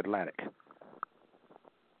Atlantic.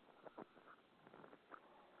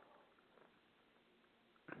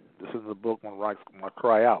 This is the book "When Rocks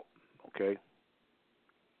Cry Out." Okay?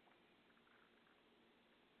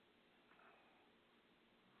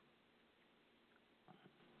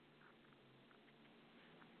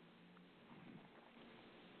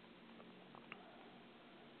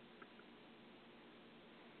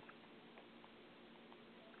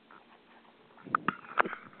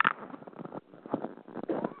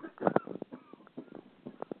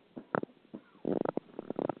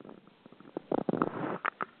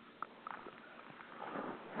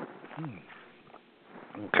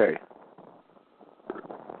 Okay.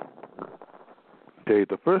 Okay.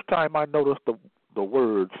 The first time I noticed the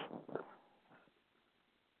words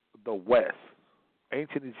 "the West,"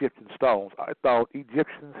 ancient Egyptian stones, I thought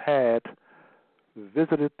Egyptians had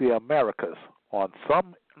visited the Americas on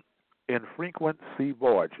some infrequent sea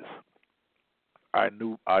voyages. I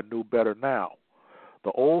knew better now.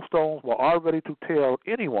 The old stones were already to tell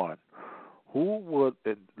anyone who would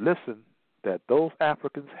listen that those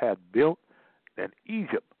Africans had built an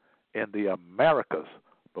Egypt in the Americas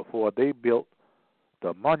before they built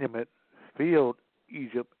the monument filled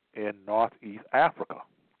Egypt in northeast Africa.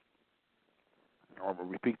 I'm going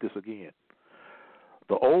to repeat this again.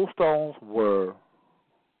 The old stones were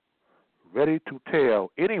ready to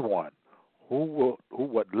tell anyone who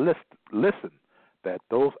would listen that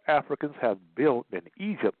those Africans had built an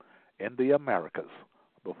Egypt in the Americas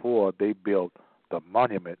before they built the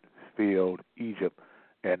monument filled Egypt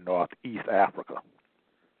in northeast Africa.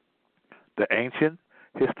 The ancient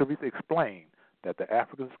histories explain that the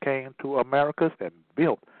Africans came to Americas and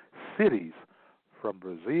built cities from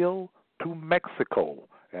Brazil to Mexico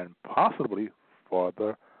and possibly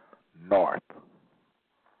further north.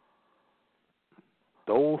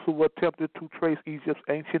 Those who attempted to trace Egypt's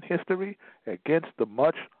ancient history against the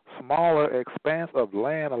much smaller expanse of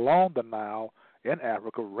land along the Nile in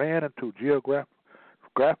Africa ran into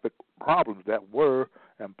geographic problems that were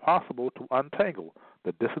impossible to untangle.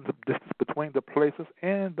 The distance between the places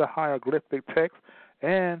and the hieroglyphic text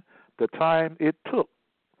and the time it took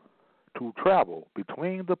to travel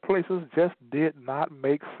between the places just did not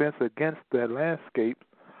make sense against the landscape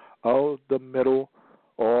of the Middle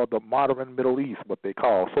or the modern Middle East, what they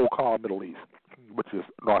call so-called Middle East, which is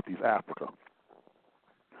Northeast Africa.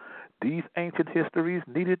 These ancient histories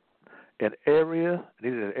needed an area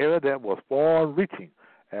that was far-reaching,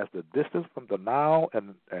 as the distance from the Nile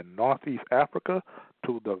and Northeast Africa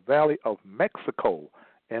to the Valley of Mexico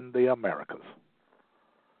in the Americas.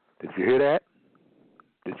 Did you hear that?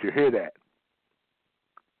 Did you hear that?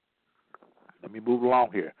 Let me move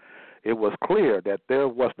along here. It was clear that there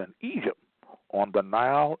was an Egypt on the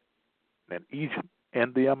Nile and Egypt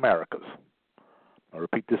in the Americas. I'll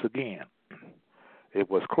repeat this again. It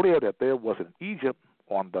was clear that there was an Egypt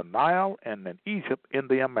on the Nile and in Egypt in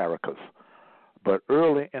the Americas. But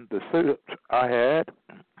early in the search, I had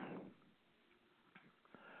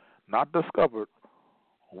not discovered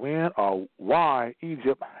when or why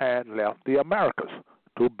Egypt had left the Americas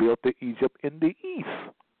to build the Egypt in the east.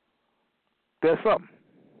 There's something.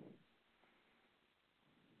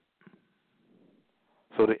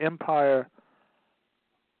 So the empire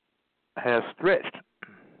has stretched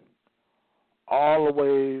all the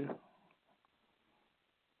way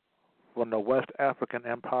from the West African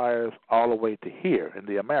empires all the way to here in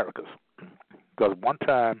the Americas. Because one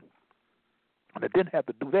time, and it didn't have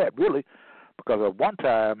to do that really, because at one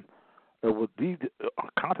time these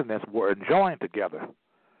continents were joined together,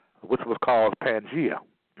 which was called Pangea.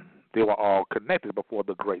 They were all connected before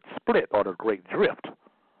the Great Split or the Great Drift.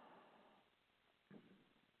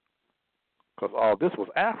 Because all this was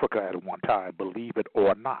Africa at one time, believe it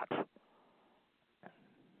or not.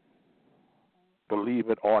 Believe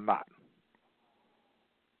it or not.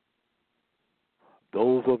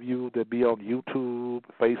 Those of you that be on YouTube,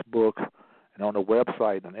 Facebook, and on the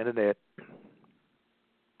website and internet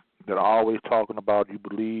that are always talking about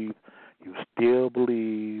you still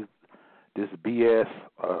believe this BS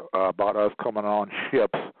about us coming on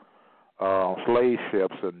ships, slave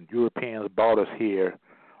ships, and Europeans brought us here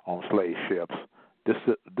on slave ships. This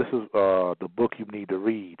is the book you need to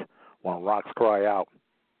read, When Rocks Cry Out.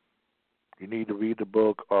 You need to read the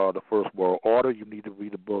book, The First World Order. You need to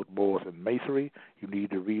read the book, Moors and Masonry. You need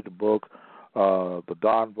to read the book, The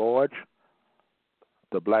Dawn Voyage,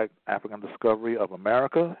 The Black African Discovery of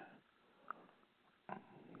America.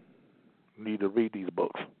 You need to read these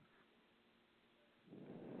books.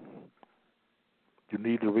 You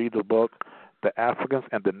need to read the book, The Africans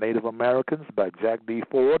and the Native Americans by Jack D.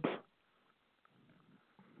 Forbes.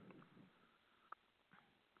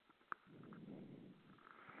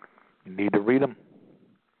 You need to read them.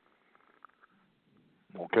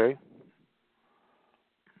 Okay?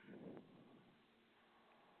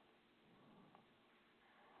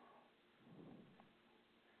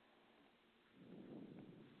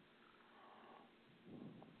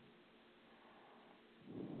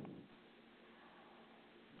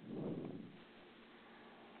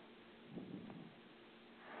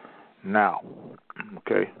 Now,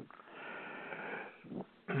 okay.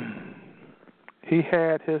 He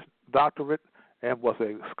had his doctorate and was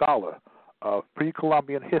a scholar of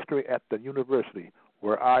pre-Columbian history at the university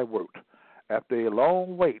where I worked. After a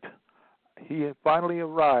long wait, he finally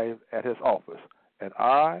arrived at his office, and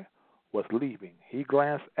I was leaving. He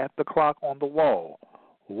glanced at the clock on the wall,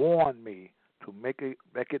 warned me to make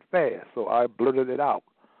it fast, so I blurted it out.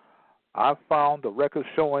 I found the record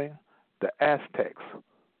showing the Aztecs.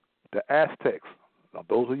 The Aztecs. Now,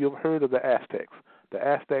 those of you who have heard of the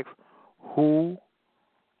Aztecs who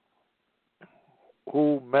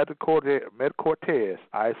met Cortez,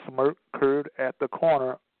 I smirked, curved at the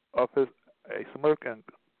corner of his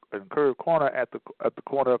curved corner at the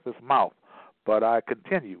corner of his mouth. But I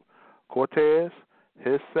continue. Cortez,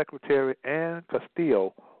 his secretary, and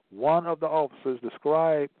Castillo, one of the officers,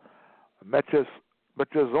 described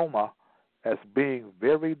Moctezuma as being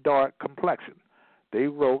very dark complexion. They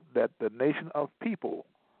wrote that the nation of people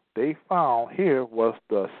they found here was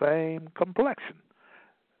the same complexion.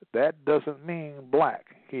 That doesn't mean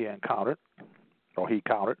black, he counted.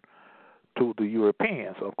 To the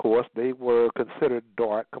Europeans, of course, they were considered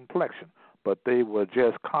dark complexion, but they were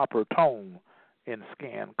just copper tone in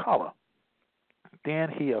skin color. Then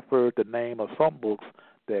he affirmed the name of some books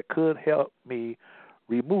that could help me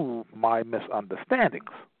remove my misunderstandings.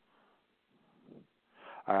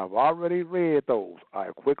 I have already read those. I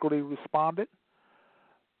quickly responded,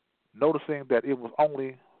 noticing that it was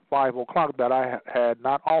only 5 o'clock that I had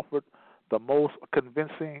not offered the most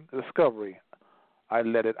convincing discovery. I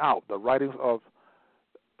let it out. The writings of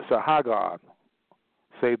Sahagan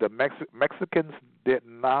say the Mexicans did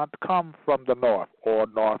not come from the north or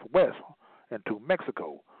northwest into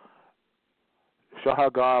Mexico.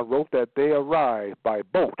 Sahagan wrote that they arrived by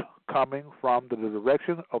boat coming from the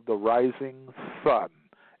direction of the rising sun,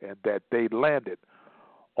 and that they landed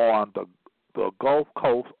on the Gulf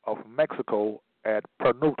Coast of Mexico at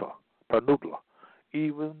Pernutla.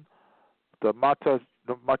 Even the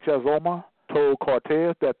Moctezuma told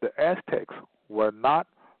Cortez that the Aztecs were not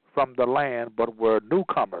from the land but were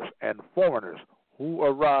newcomers and foreigners who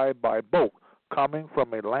arrived by boat coming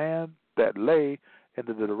from a land that lay in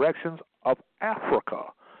the directions of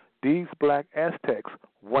Africa. These black Aztecs,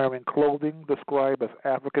 wearing clothing described as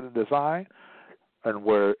African in design, and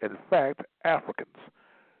were in fact Africans.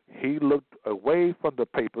 He looked away from the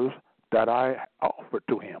papers that I offered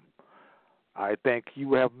to him. I think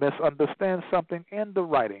you have misunderstood something in the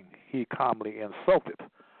writing, he calmly insulted.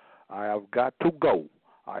 I have got to go.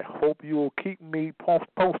 I hope you will keep me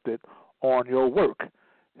posted on your work.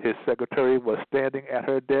 His secretary was standing at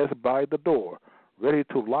her desk by the door, ready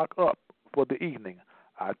to lock up for the evening.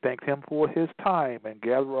 I thanked him for his time and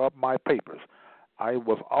gathered up my papers. I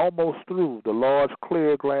was almost through the large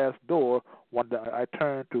clear glass door when I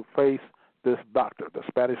turned to face this doctor. The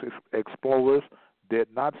Spanish explorers did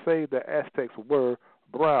not say the Aztecs were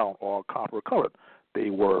brown or copper colored. They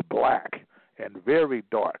were black and very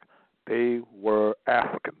dark. They were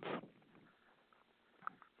Africans.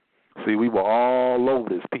 See, we were all over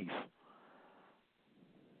this piece.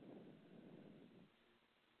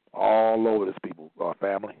 All over this people, our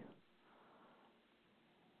family.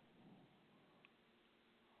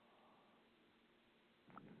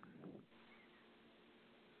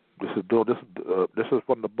 This is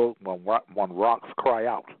from the book When Rocks Cry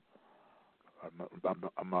Out. I'm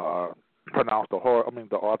pronounce the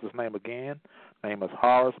author's name again. Name is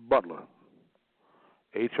Horace Butler.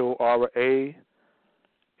 Horace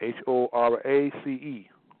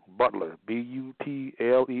Butler. Butler.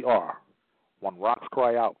 When Rocks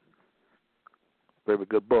Cry Out. Very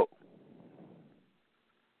good book.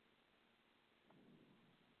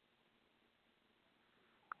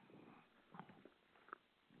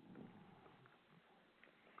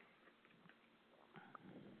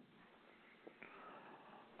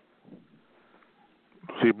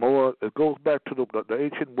 See, more. It goes back to the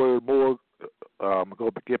ancient word more.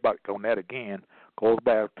 Get back on that again. Goes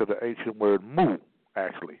back to the ancient word mu.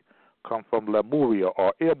 Actually, come from Lemuria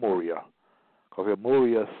or Ilmuria, because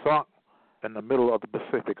Ilmuria sunk in the middle of the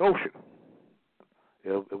Pacific Ocean.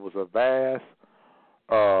 It was a vast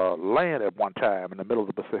land at one time in the middle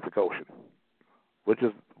of the Pacific Ocean, which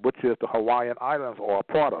is the Hawaiian Islands are a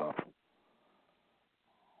part of.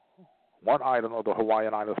 One island of the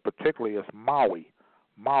Hawaiian Islands particularly is Maui,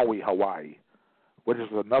 Hawaii, which is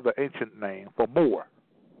another ancient name for Moor.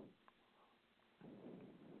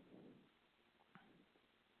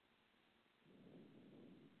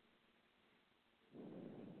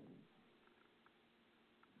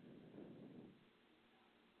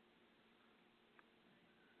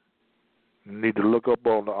 You need to look up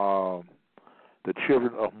on The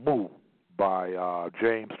Children of Mu by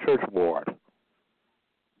James Churchward.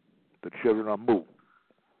 The Children of Mu.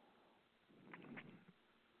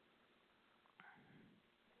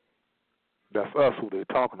 That's us who they're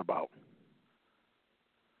talking about.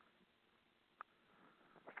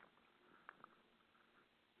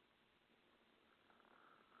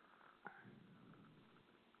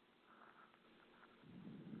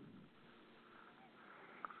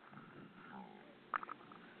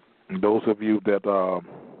 And those of you that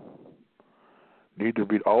need to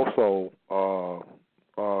read also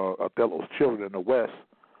Othello's Children in the West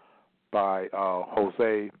by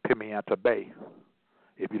Jose Pimienta Bay,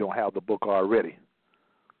 if you don't have the book already.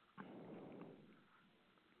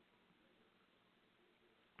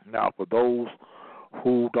 Now, for those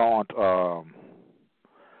who don't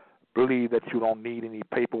believe that you don't need any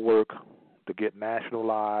paperwork to get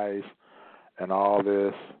nationalized and all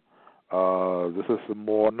this, this is some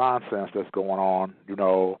more nonsense that's going on. You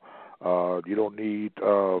don't need,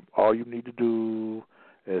 all you need to do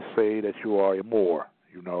is say that you are a Moor,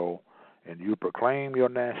 and you proclaim your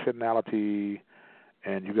nationality,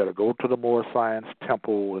 and you got to go to the Moor Science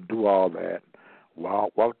Temple and do all that.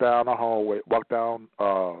 Walk down the hallway, walk down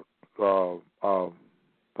the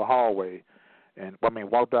hallway, and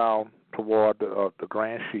walk down toward the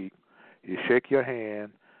grand sheet. You shake your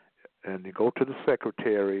hand, and you go to the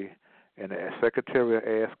secretary, and the secretary will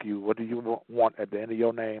ask you, what do you want at the end of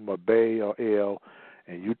your name, or Bay or L,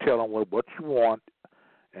 and you tell them what you want,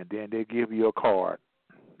 and then they give you a card,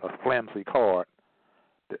 a flimsy card,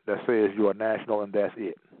 that says you are national, and that's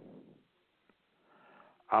it.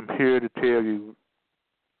 I'm here to tell you,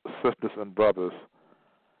 sisters and brothers,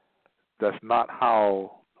 that's not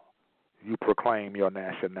how you proclaim your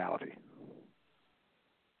nationality.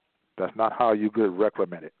 That's not how you get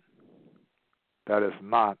reclamated. That is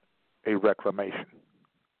not a reclamation.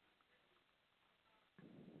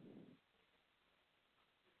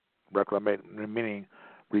 Reclamate meaning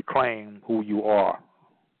reclaim who you are.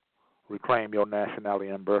 Reclaim your nationality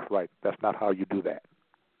and birthright. That's not how you do that.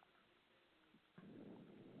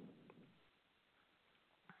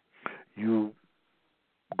 You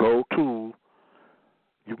can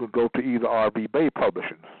go to either R.B. Bay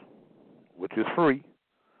Publishings, which is free,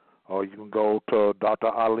 or you can go to Dr.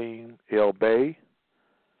 Arlene L. Bay,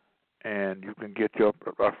 and you can get your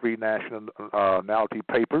free nationality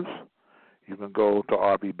papers. You can go to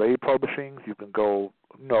R.B. Bay Publishings. You can go,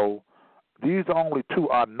 These are only two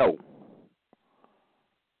I know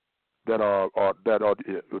that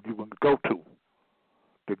you can go to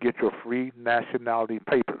get your free nationality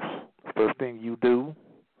papers. First thing you do,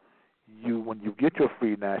 when you get your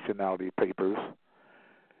free nationality papers,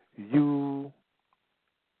 if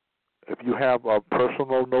you have a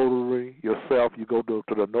personal notary yourself, you go to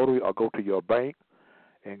the notary or go to your bank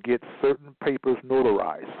and get certain papers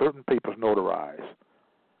notarized.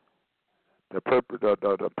 The papers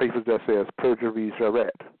that says perjury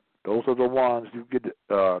charette. Those are the ones you get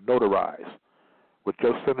notarized with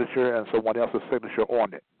your signature and someone else's signature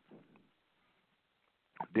on it.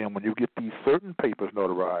 Then when you get these certain papers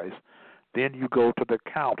notarized, then you go to the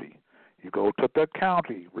county. You go to the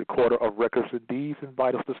county recorder of records and deeds and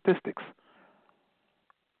vital statistics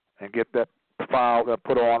and get that filed and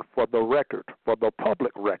put on for the record, for the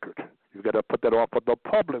public record. You got to put that on for the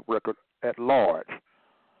public record at large.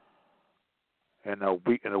 In a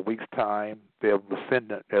week's time, they'll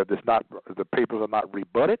send it. If the papers are not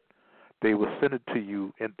rebutted, they will send it to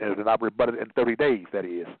you. If they're not rebutted in 30 days, that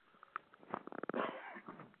is,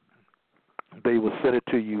 they will send it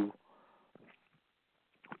to you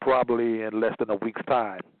probably in less than a week's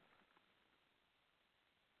time.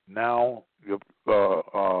 Now your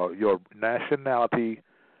nationality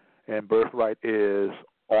and birthright is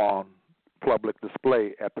on public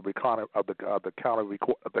display at the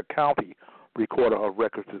county recorder of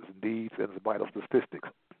records and deeds and vital statistics.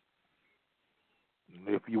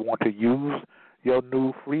 If you want to use your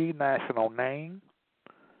new free national name,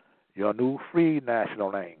 now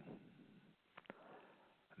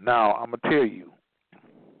I'm going to tell you,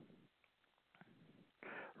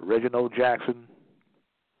 Reginald Jackson,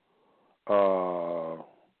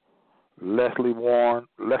 Leslie Warren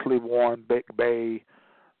Bay,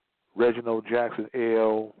 Reginald Jackson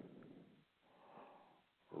L,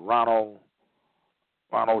 Ronald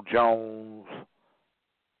Jones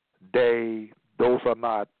Day, those are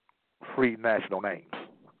not free national names.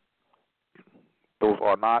 Those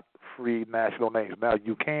are not free national names. Now,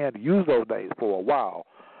 you can use those names for a while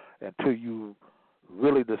until you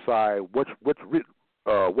really decide which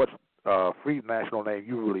free national name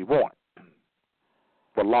you really want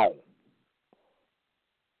for long.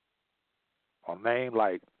 A name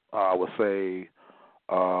like, I would say,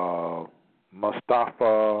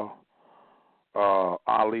 Mustafa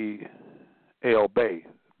Ali El Bay.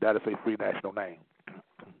 That is a free national name.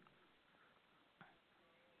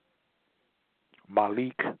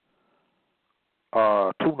 Malik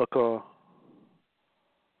Tunica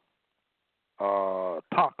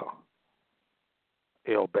Taka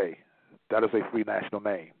El Bay. That is a free national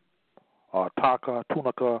name. Taka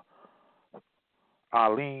Tunica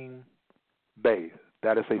Aline Bay.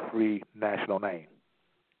 That is a free national name.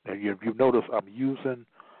 And if you notice, I'm using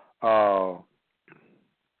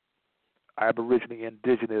Aboriginal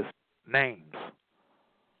indigenous names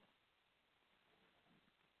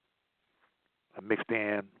mixed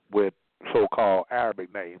in with so-called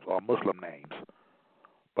Arabic names or Muslim names,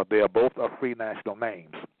 but they are both free national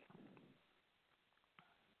names.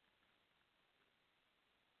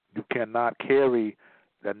 You cannot carry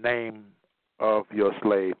the name of your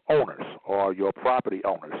slave owners or your property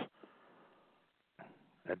owners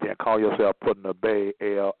and then call yourself putting a Bay,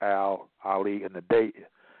 El, Al, Ali, and the date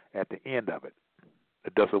at the end of it.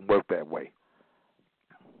 It doesn't work that way.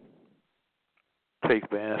 Take,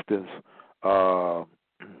 for instance,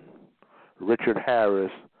 Richard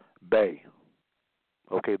Harris Bay.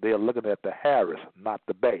 Okay, they're looking at the Harris, not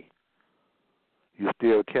the Bay. You're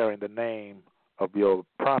still carrying the name of your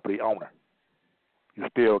property owner. You're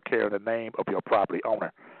still carrying the name of your property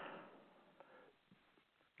owner.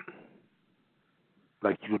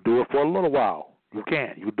 Like, you do it for a little while. You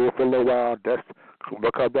can. You do it for a little while. That's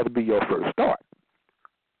because that'll be your first start.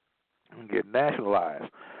 You get nationalized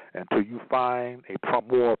until you find a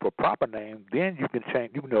more of a proper name. Then you can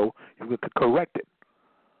change. You can correct it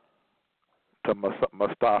to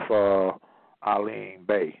Mustafa Aline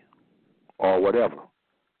Bay or whatever.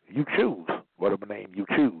 You choose whatever name you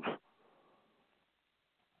choose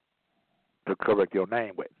to correct your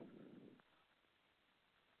name with.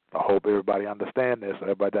 I hope everybody understands this.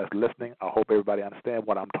 Everybody that's listening, I hope everybody understands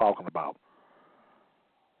what I'm talking about.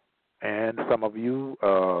 And some of you,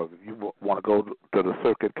 you want to go to the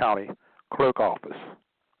Circuit County Clerk office,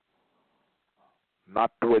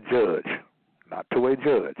 not to a judge,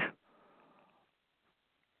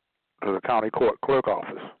 to the County Court Clerk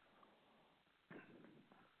office,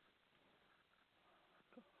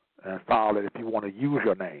 and file it if you want to use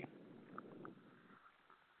your name.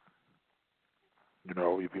 You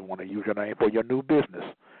know, if you want to use your name for your new business,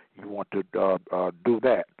 you want to do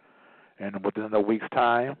that. And within a week's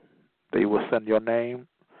time, They will send your name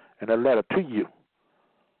and a letter to you.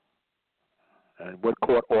 And what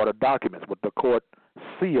court order documents, with the court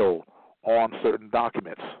seal on certain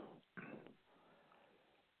documents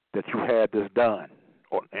that you had this done.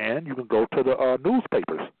 And you can go to the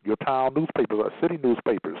newspapers, your town newspapers or city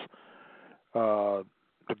newspapers, to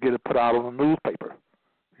get it put out on the newspaper.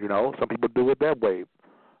 You know, some people do it that way,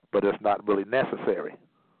 but it's not really necessary.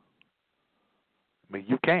 I mean,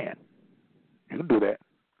 you can do that.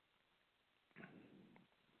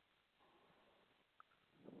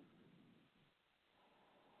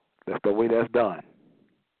 That's the way that's done.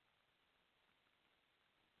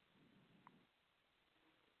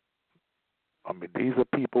 I mean, these are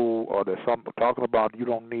people, or there's some talking about you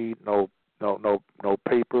don't need no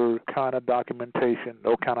paper kind of documentation,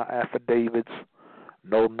 no kind of affidavits,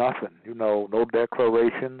 no nothing, you know, no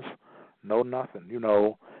declarations, no nothing, you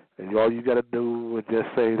know, and all you got to do is just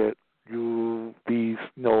say that you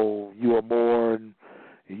are more and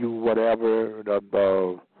you whatever,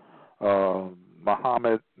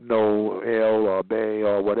 Muhammad, El or Bay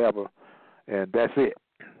or whatever, and that's it.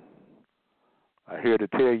 I'm here to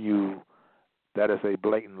tell you that is a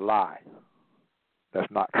blatant lie. That's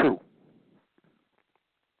not true.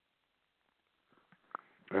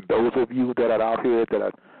 And those of you that are out here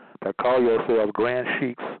that call yourselves grand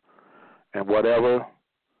sheiks and whatever,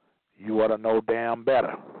 you ought to know damn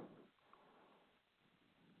better.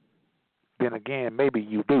 Then again, maybe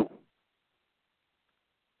you do.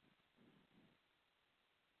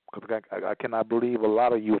 Because I cannot believe a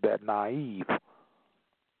lot of you are that naive.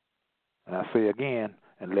 And I say again,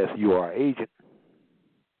 unless you are an agent.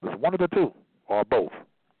 It's one of the two, or both.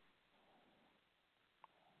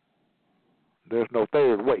 There's no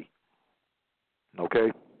third way.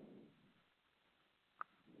 Okay?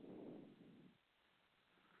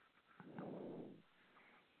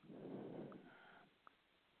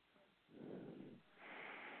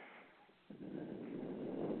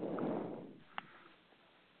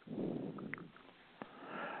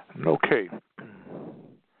 Okay.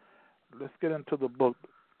 Let's get into the book.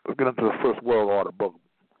 Let's get into the First World Order book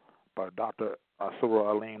by Dr.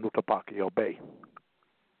 Asura Aline Utapaki Bay.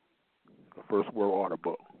 The First World Order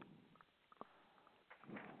book.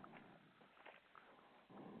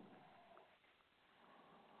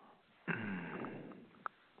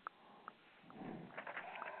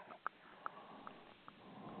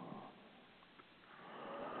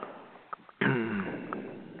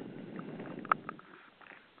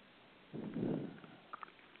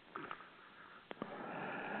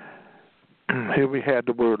 Here we had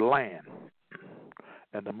the word land.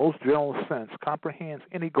 In the most general sense, comprehends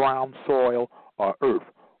any ground, soil, or earth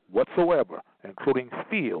whatsoever, including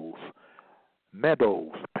fields,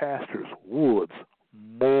 meadows, pastures, woods,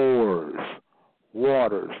 moors,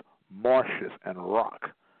 waters, marshes, and rock.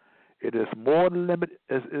 In its more limited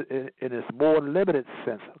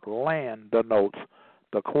sense, land denotes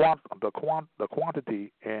the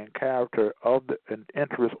quantity and character of an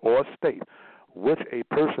interest or state which a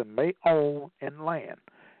person may own in land.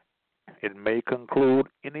 It may conclude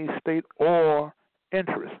any state or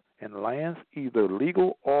interest in lands, either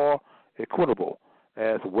legal or equitable,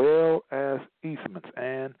 as well as easements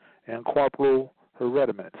and incorporeal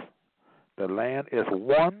hereditaments. The land is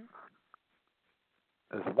one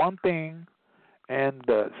thing, and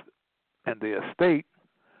the estate,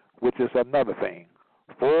 which is another thing.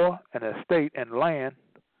 For an estate and land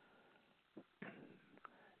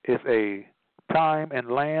is a time and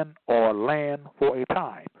land, or land for a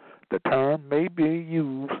time. The term may be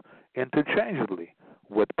used interchangeably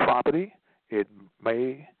with property. It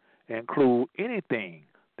may include anything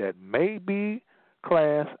that may be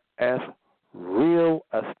classed as real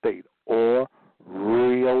estate or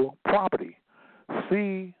real property.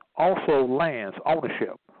 See also lands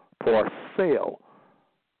ownership, for sale,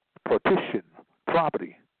 partition,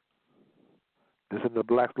 property. This is the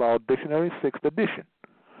Black's Law Dictionary, 6th edition.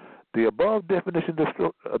 The above definition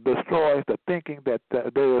destroys the thinking that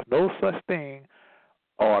there is no such thing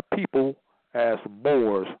or people as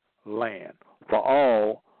Moors land, for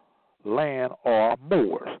all land are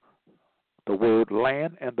Moors. The word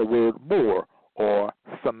land and the word Moor are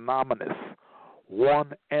synonymous,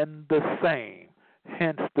 one and the same.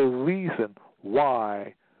 Hence the reason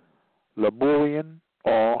why Lemurian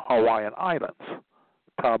or Hawaiian Islands,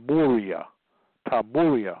 Tamuria,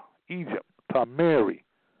 Egypt, Tamari.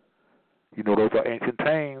 You know, those are ancient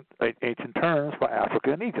terms for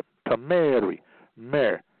Africa and Egypt. Tamari,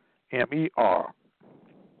 Mer, M-E-R.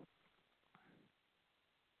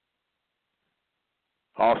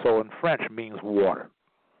 Also in French means water.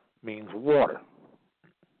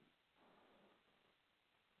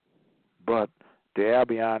 But The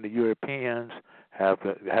Albion, the Europeans have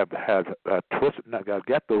twisted,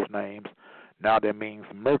 got those names. Now that means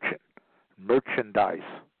merchant, merchandise,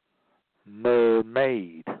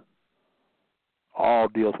 mermaid. All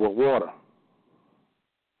deals with water.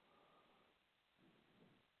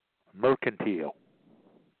 Mercantile.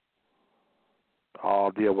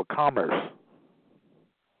 All deal with commerce.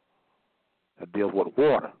 It deals with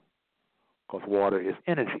water, because water is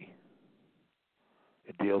energy.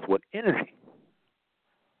 It deals with energy.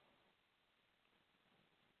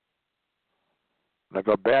 Like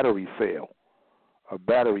a battery cell, a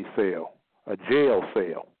jail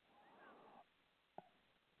cell.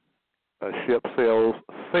 A ship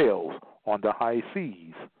sails on the high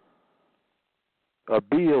seas. A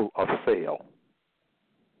bill of sale.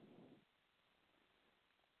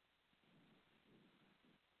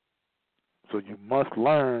 So you must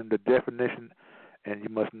learn the definition, and you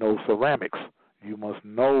must know ceramics. You must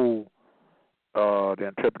know the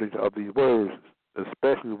interpretation of these words,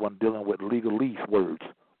 especially when dealing with legalese words,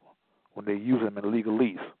 when they use them in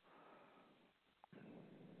legalese.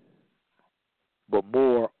 But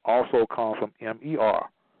more also comes from M-E-R,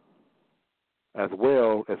 as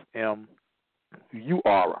well as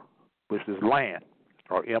M-U-R, which is land,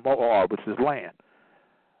 or M-O-R, which is land.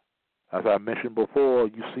 As I mentioned before,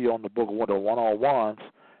 you see on the book of the 101s,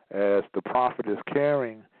 as the prophet is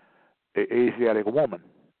carrying an Asiatic woman,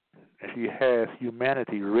 and she has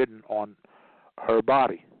humanity written on her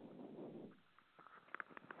body.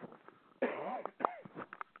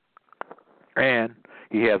 And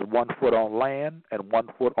he has 1 foot on land and 1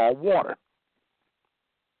 foot on water,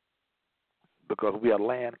 because we are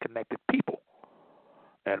land-connected people.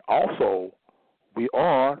 And also, we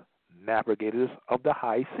are navigators of the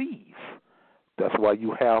high seas. That's why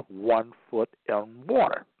you have 1 foot in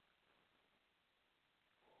water.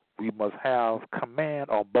 We must have command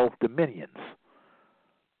on both dominions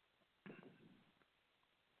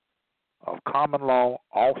of common law,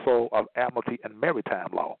 also of admiralty and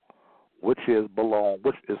maritime law, which is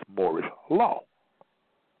Moorish law.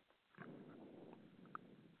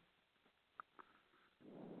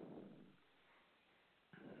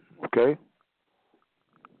 Okay,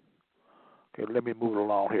 let me move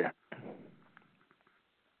along here.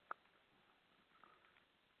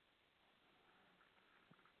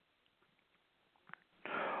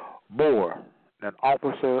 Moor, an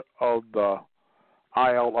officer of the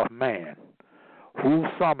Isle of Man, who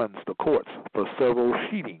summons the courts for several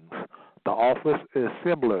sheetings. The office is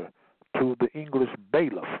similar to the English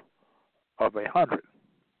bailiff of 100.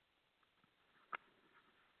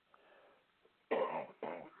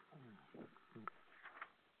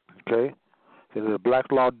 Okay, so the Black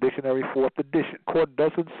Law Dictionary, 4th edition. Court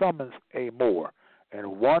doesn't summons a Moor,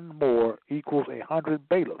 and 1 Moor equals 100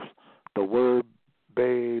 bailiffs. The word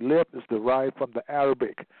bailiff is derived from the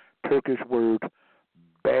Arabic Turkish word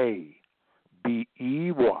bay,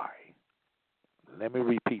 B-E-Y. Let me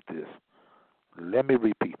repeat this,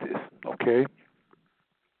 okay?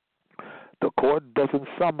 The court doesn't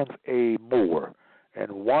summons a Moor,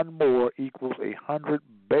 and 1 Moor equals 100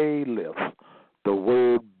 bailiffs. The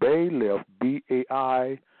word bailiff,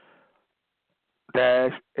 B-A-I-L-I-F-F,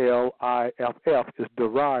 is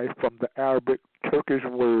derived from the Arabic Turkish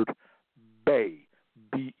word bay,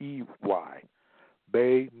 B-E-Y.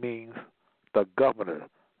 Bay means the governor,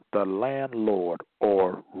 the landlord,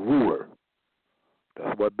 or ruler.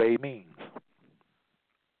 That's what bay means.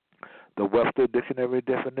 The Webster Dictionary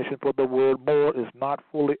definition for the word Moor is not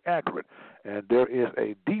fully accurate, and there is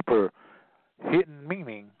a deeper hidden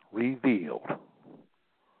meaning revealed.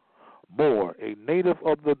 Moor, a native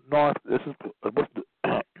of the North. This is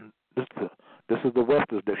the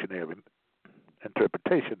Webster's Dictionary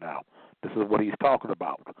interpretation now. This is what he's talking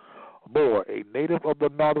about. Moor, a native of the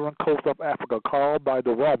northern coast of Africa, called by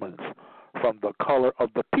the Romans from the color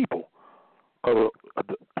of the people.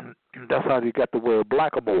 That's how you got the word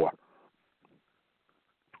blackamoor.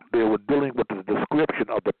 They were dealing with the description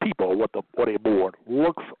of the people, what a Moor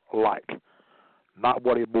looks like, not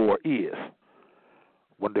what a Moor is.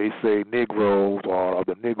 When they say Negroes or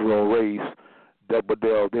the Negro race, they're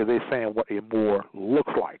saying what a Moor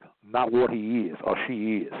looks like, not what he is or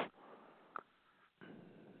she is.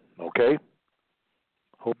 Okay?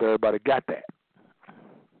 Hope everybody got that.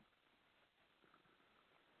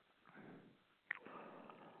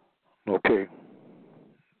 Okay.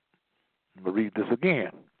 Let me read this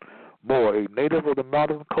again. Moor, a native of the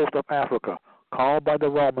northern coast of Africa, called by the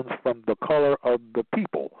Romans from the color of the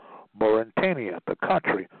people. Mauritania, the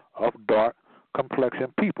country of dark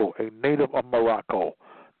complexion people, a native of Morocco.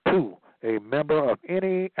 2, a member of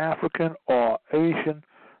any African or Asian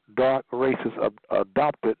dark races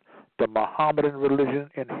adopted the Mohammedan religion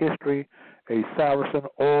in history, a Saracen,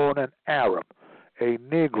 or an Arab, a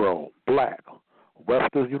Negro, black.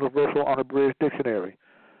 Webster's Universal Unabridged Dictionary.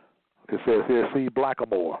 It says here, see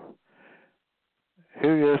Blackamore.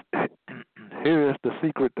 Here is the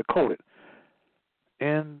secret decoded.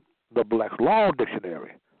 In the Black's Law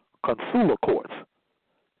Dictionary, consular courts,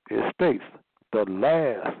 it states the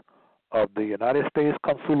last of the United States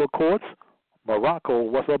consular courts, Morocco,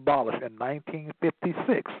 was abolished in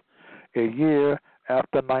 1956, a year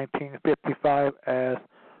after 1955, as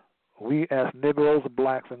we as Negroes,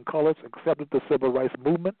 blacks, and coloreds accepted the civil rights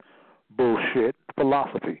movement bullshit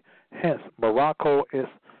philosophy. Hence, Morocco is,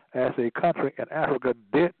 as a country in Africa,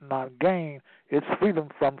 did not gain its freedom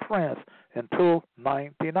from France until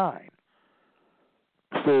 1999.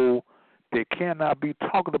 So they cannot be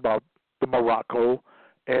talking about the Morocco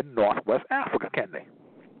and Northwest Africa, can they?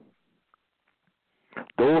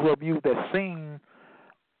 Those of you that seen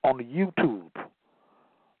on the YouTube,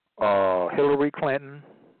 Hillary Clinton,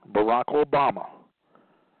 Barack Obama,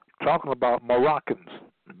 talking about Moroccans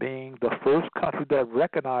being the first country that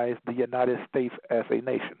recognized the United States as a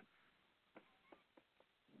nation.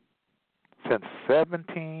 Since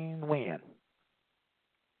 17 when?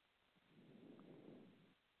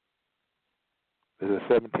 Is it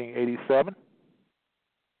 1787?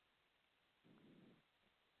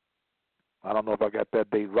 I don't know if I got that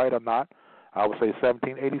date right or not. I would say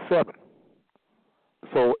 1787.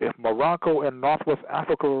 So if Morocco and Northwest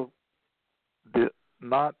Africa did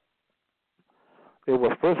not, it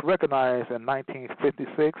was first recognized in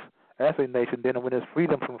 1956 as a nation, then it won its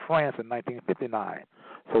freedom from France in 1959.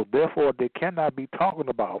 So therefore, they cannot be talking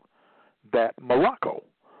about that Morocco.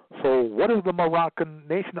 So what is the Moroccan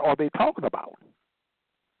nation are they talking about?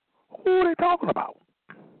 Who are they talking about?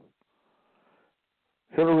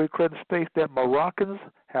 Hillary Clinton states that Moroccans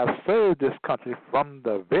have served this country from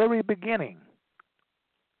the very beginning.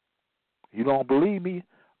 You don't believe me?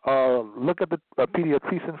 Look at the Pedia of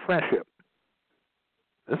Peace and Friendship.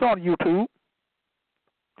 It's on YouTube.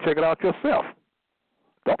 Check it out yourself.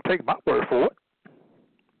 Don't take my word for it.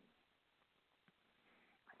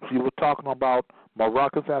 She was talking about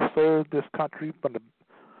Moroccans have served this country from the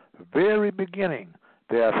very beginning.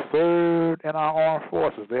 They have served in our armed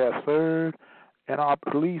forces. They have served in our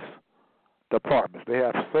police departments. They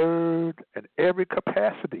have served in every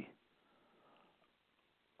capacity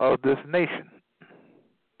of this nation.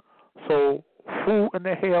 So who in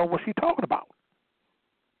the hell was she talking about?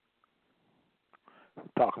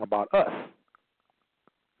 Talking about us.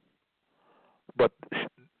 But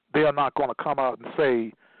they are not going to come out and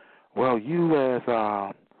say, well, you as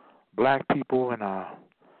black people and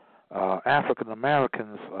African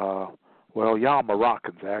Americans, well, y'all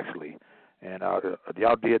Moroccans actually, and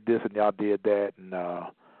y'all did this and y'all did that and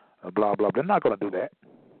blah, blah. They're not going to do that.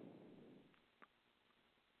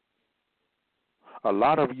 A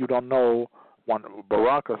lot of you don't know when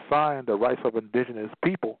Barack signed the rights of indigenous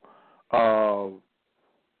people,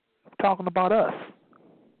 talking about us.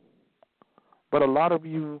 But a lot of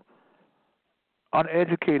you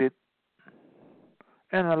uneducated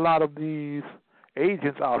and a lot of these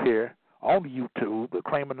agents out here on YouTube that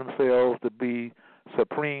claiming themselves to be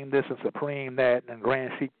supreme this and supreme that and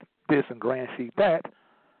grand chief this and grand chief that,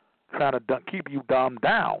 trying to keep you dumbed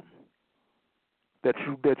down. That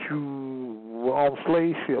you were on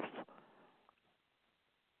slave ships,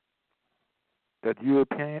 that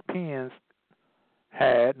Europeans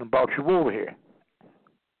had and brought you over here,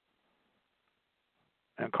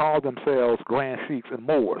 and called themselves Grand Sheiks and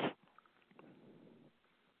Moors.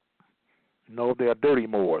 No, they're dirty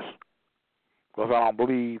Moors, because I don't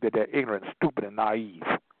believe that they're ignorant, stupid, and naive.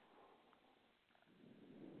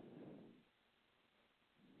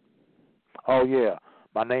 Oh yeah,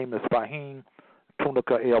 my name is Fahim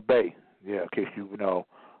Tunica El Bay. Yeah, in case you know,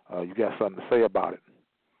 you got something to say about it.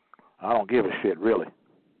 I don't give a shit, really.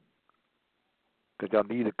 Because y'all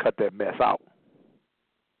need to cut that mess out.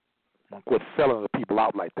 Don't quit selling the people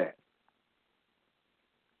out like that.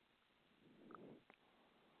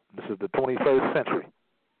 This is the 21st century,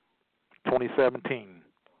 2017.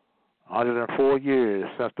 104 years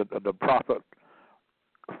since the prophet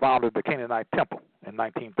founded the Canaanite temple in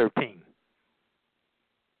 1913.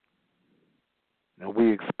 And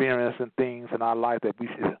we experiencing things in our life that we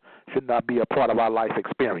should not be a part of our life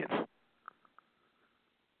experience.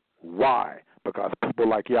 Why? Because people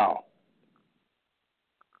like y'all,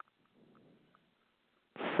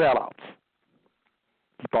 sellouts,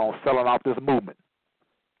 keep on selling out this movement.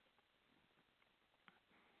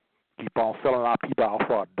 Keep on selling our people out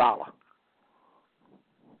for $1.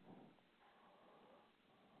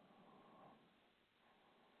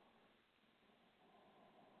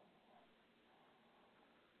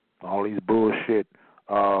 All these bullshit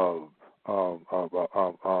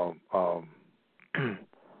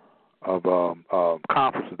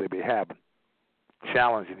conferences they be having,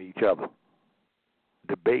 challenging each other,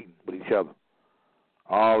 debating with each other.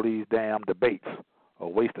 All these damn debates are a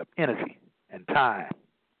waste of energy and time.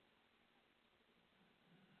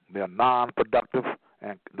 They're non-productive,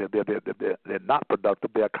 and they're not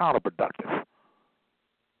productive. They're counterproductive.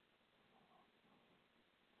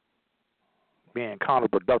 Being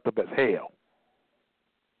counterproductive as hell.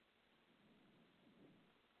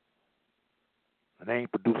 And they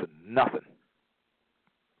ain't producing nothing.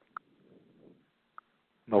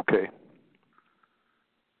 Okay.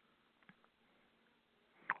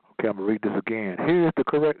 Okay, I'm gonna read this again. Here's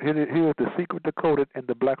the secret decoded in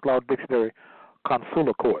the Black Law Dictionary,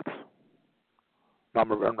 consular courts. Now, I'm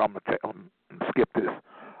gonna skip this.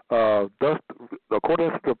 Thus,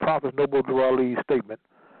 according to the Prophet Noble Drew Ali's statement,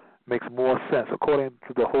 makes more sense according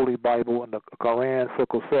to the Holy Bible and the Quran,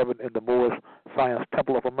 Circle 7 in the Moorish Science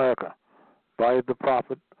Temple of America, by the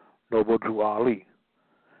Prophet Noble Drew Ali.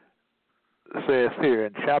 It says here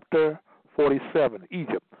in chapter 47,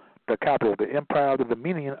 Egypt, the capital, the empire of the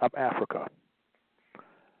dominion of Africa.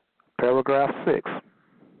 Paragraph 6.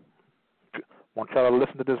 I want y'all to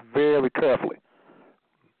listen to this very carefully.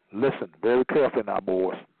 Listen very carefully now,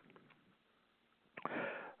 boys.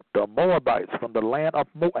 The Moabites from the land of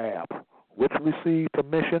Moab, which received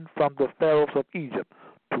permission from the pharaohs of Egypt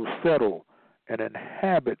to settle and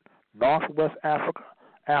inhabit northwest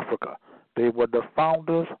Africa. They were the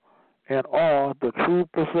founders and are the true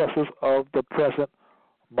possessors of the present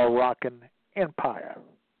Moroccan Empire.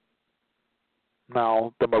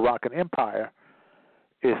 Now, the Moroccan Empire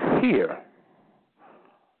is here.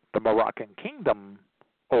 The Moroccan Kingdom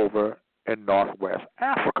over in northwest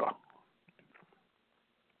Africa.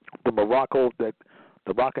 The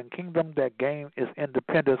Moroccan Kingdom that gained its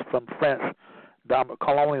independence from French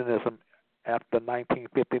colonialism after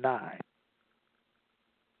 1959.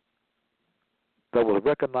 That was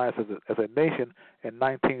recognized as a nation in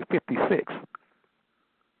 1956.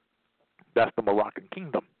 That's the Moroccan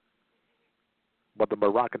Kingdom. But the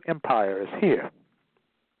Moroccan Empire is here.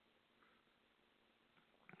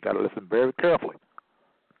 Got to listen very carefully.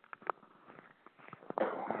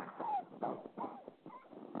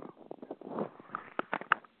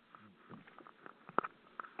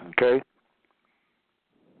 Okay?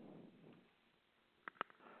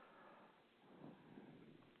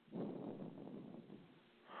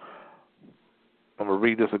 I'm going to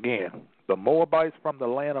read this again. The Moabites from the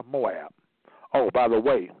land of Moab. Oh, by the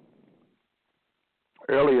way,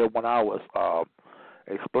 earlier when I was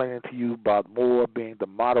explaining to you about Moab being the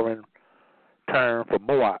modern term for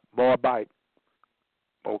Moabite,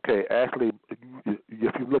 okay, actually,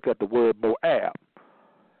 if you look at the word Moab,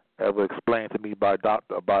 as was explained to me by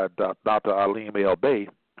Dr. Alim El Bay,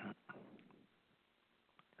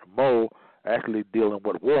 Mo actually dealing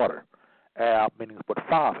with water, Ab meaning with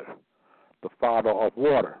father, the father of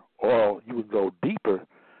water, or you would go deeper,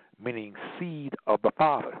 meaning seed of the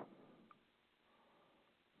father.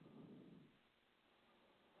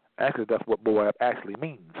 Actually, that's what Moab actually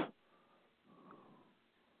means.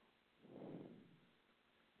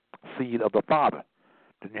 Seed of the father.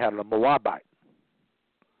 Then you have the Moabite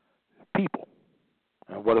people.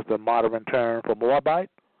 And what is the modern term for Moabite?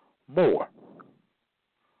 Moor.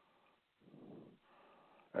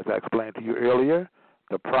 As I explained to you earlier,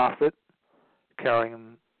 the prophet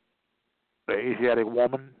carrying the Asiatic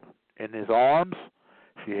woman in his arms,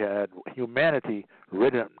 she had humanity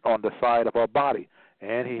written on the side of her body,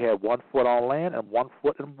 and he had 1 foot on land and 1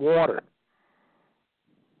 foot in water.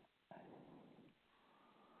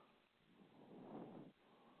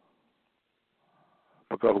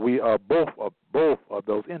 Because we are both of those,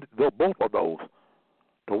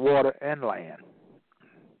 the water and land.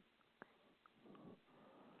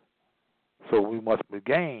 So we must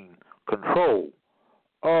regain control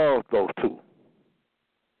of those two.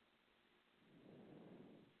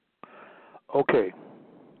 Okay,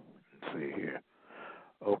 let's see here.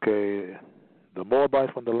 Okay, the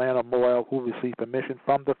Moabites from the land of Moab who received permission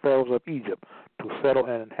from the pharaohs of Egypt to settle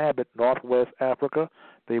and inhabit northwest Africa.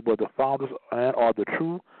 They were the founders and are the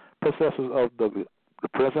true possessors of the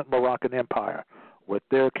present Moroccan Empire, with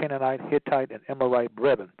their Canaanite, Hittite, and Amorite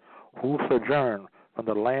brethren who sojourned from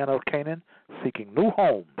the land of Canaan seeking new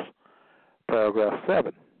homes. Paragraph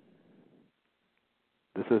 7.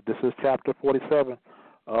 This is chapter 47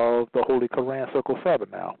 of the Holy Quran, Circle 7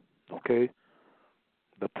 now. Okay?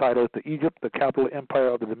 The title is to Egypt, the capital empire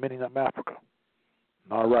of the dominion of Africa.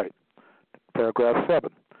 All right. Paragraph 7.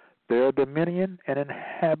 Their dominion and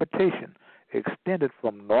inhabitation extended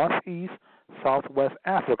from northeast, southwest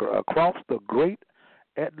Africa, across the great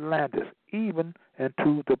Atlantis, even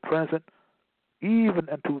into the present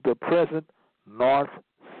North,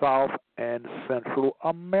 South, and Central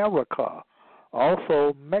America,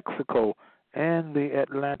 also Mexico and the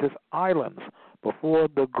Atlantis Islands, before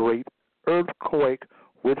the great earthquake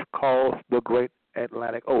which caused the great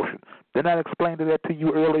Atlantic Ocean. Didn't I explain that to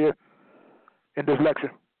you earlier in this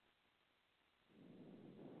lecture?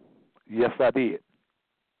 Yes, I did.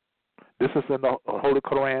 This is in the Holy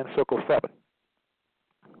Quran, Circle 7.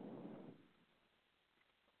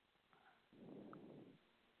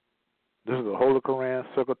 This is the Holy Quran,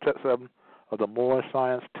 Circle 7 of the Moorish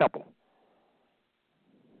Science Temple.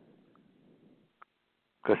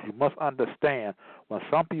 Because you must understand, when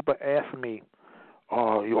some people ask me,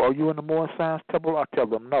 are you in the Moorish Science Temple? I tell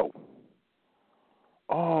them no.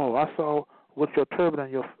 Oh, I saw with your turban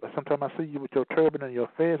and sometimes I see you with your turban and your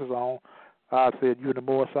fez on. I said, you in the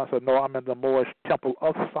Moorish Science? I said, no, I'm in the Moorish Temple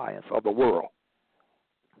of Science of the world.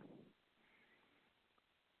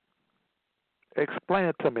 Explain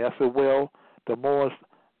it to me. I said, well, the Moorish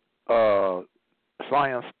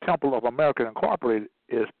Science Temple of America Incorporated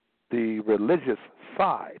is the religious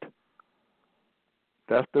side.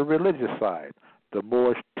 That's the religious side. The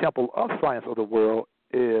Moorish Temple of Science of the world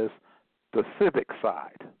is the civic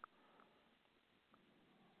side.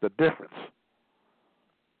 The difference.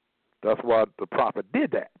 That's why the prophet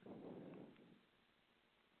did that.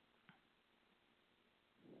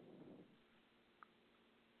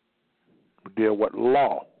 We deal with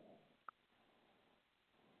law,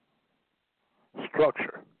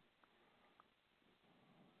 structure.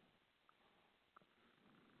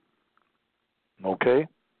 Okay?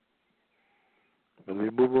 Let me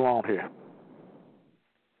move along here.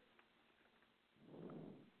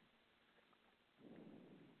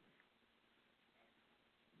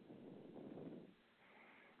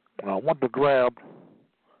 I want to grab,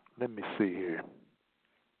 let me see here.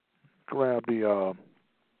 Grab the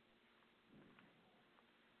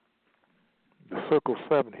Circle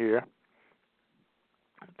 7 here.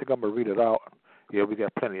 I think I'm going to read it out. Yeah, we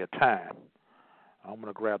got plenty of time. I'm going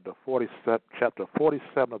to grab the chapter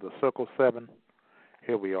 47 of the Circle 7.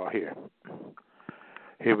 Here we are here.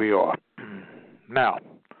 Here we are. Now,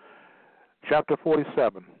 chapter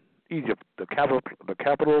 47, Egypt, the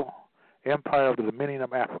capital empire of the Dominion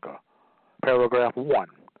of Africa. Paragraph 1.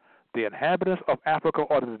 The inhabitants of Africa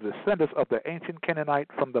are the descendants of the ancient Canaanite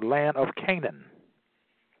from the land of Canaan.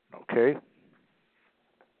 Okay.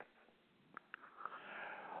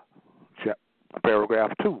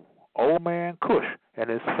 Paragraph 2. Old man Cush and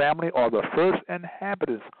his family are the first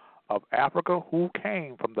inhabitants of Africa who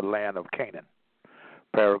came from the land of Canaan.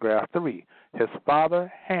 Paragraph 3. His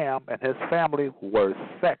father Ham and his family were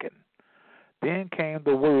second. Then came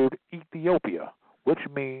the word Ethiopia, which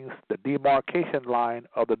means the demarcation line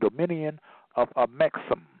of the dominion of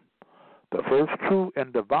Amexem, the first true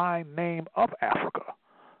and divine name of Africa,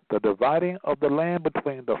 the dividing of the land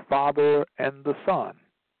between the Father and the Son.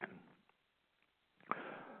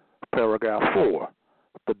 Paragraph 4.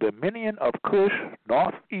 The dominion of Cush,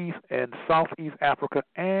 northeast and southeast Africa,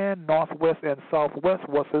 and northwest and southwest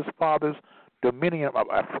was his father's dominion of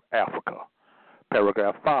Africa.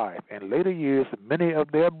 Paragraph 5. In later years, many of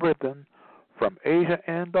their brethren from Asia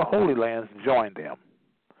and the Holy Lands joined them.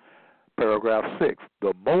 Paragraph 6.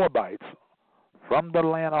 The Moabites from the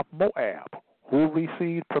land of Moab, who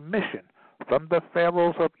received permission from the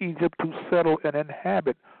pharaohs of Egypt to settle and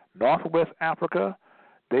inhabit northwest Africa,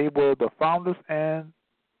 they were the founders and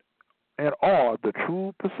are the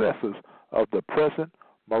true possessors of the present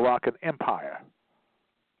Moroccan Empire,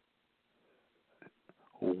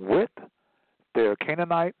 with their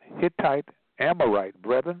Canaanite, Hittite, Amorite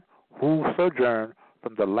brethren who sojourned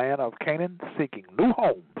from the land of Canaan seeking new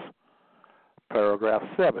homes. Paragraph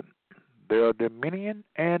 7. Their dominion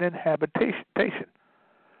and inhabitation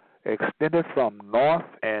extended from north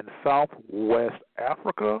and southwest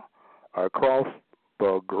Africa across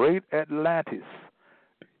the great Atlantis,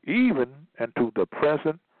 even into the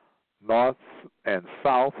present North and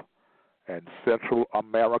South and Central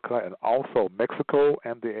America, and also Mexico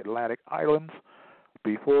and the Atlantic Islands,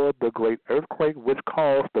 before the great earthquake which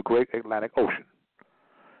caused the great Atlantic Ocean.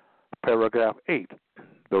 Paragraph 8.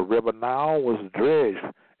 The river Nile was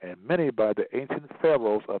dredged and many by the ancient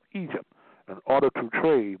pharaohs of Egypt in order to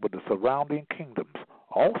trade with the surrounding kingdoms.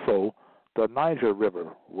 Also, the Niger River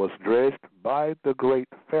was dredged by the great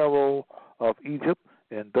pharaoh of Egypt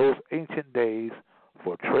in those ancient days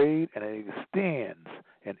for trade, and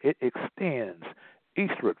it extends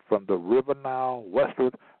eastward from the river Nile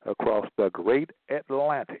westward across the great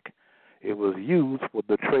Atlantic. It was used for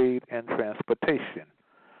the trade and transportation.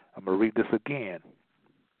 I'm going to read this again.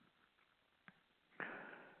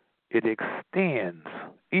 It extends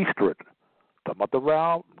eastward. The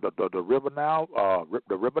river Nile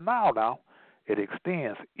now. It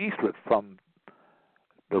extends eastward from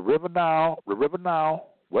the river Nile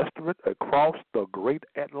westward across the great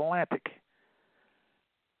Atlantic.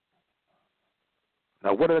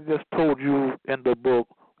 Now, what I just told you in the book,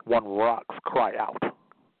 When Rocks Cry Out.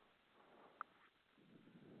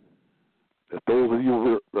 If those of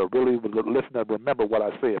you who really listen, remember what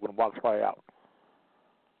I said, when rocks cry out.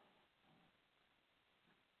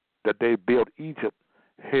 That they built Egypt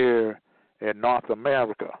here in North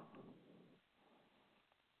America.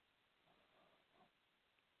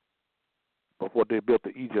 Before they built the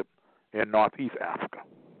Egypt in Northeast Africa.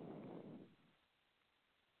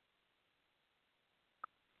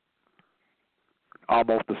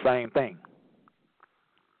 Almost the same thing.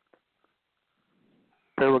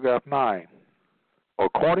 Paragraph 9.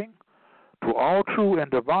 According to all true and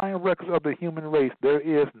divine records of the human race, there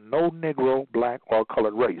is no Negro, black, or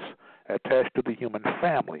colored race attached to the human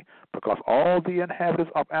family, because all the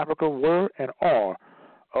inhabitants of Africa were and are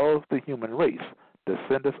of the human race,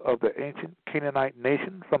 descendants of the ancient Canaanite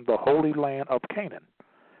nation from the holy land of Canaan.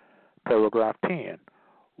 Paragraph 10.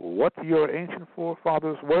 What your ancient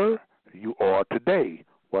forefathers were, you are today,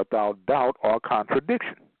 without doubt or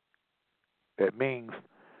contradiction. That means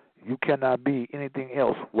you cannot be anything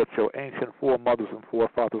else what your ancient foremothers and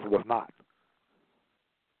forefathers was not.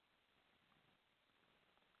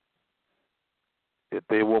 If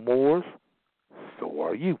they were Moors, so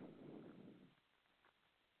are you.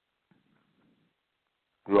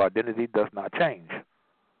 Your identity does not change.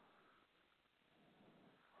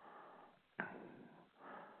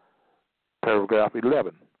 Paragraph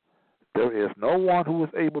 11. There is no one who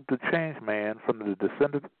is able to change man from the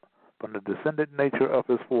descendant nature of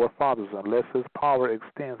his forefathers, unless his power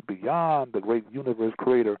extends beyond the great universe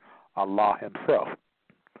creator, Allah himself.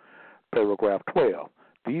 Paragraph 12.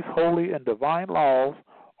 These holy and divine laws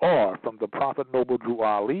are from the Prophet Noble Drew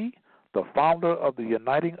Ali, the founder of the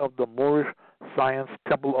Uniting of the Moorish Science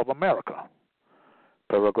Temple of America.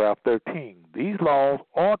 Paragraph 13. These laws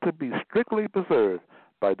are to be strictly preserved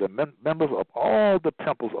by the members of all the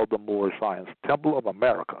temples of the Moorish Science Temple of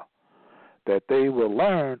America, that they will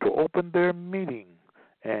learn to open their meeting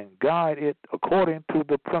and guide it according to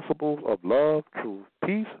the principles of love, truth,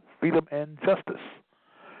 peace, freedom, and justice.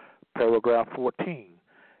 Paragraph 14.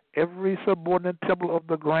 Every subordinate temple of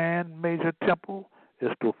the Grand Major Temple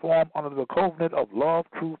is to form under the covenant of love,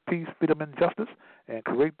 truth, peace, freedom, and justice, and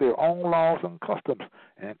create their own laws and customs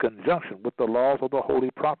in conjunction with the laws of the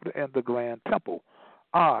Holy Prophet and the Grand Temple.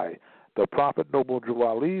 I, the Prophet Noble Drew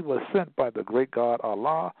Ali, was sent by the great God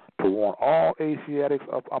Allah to warn all Asiatics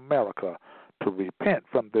of America to repent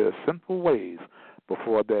from their sinful ways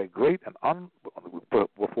before that great and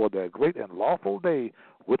lawful day,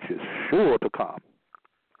 which is sure to come.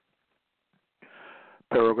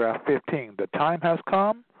 Paragraph 15. The time has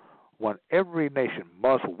come when every nation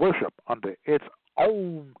must worship under its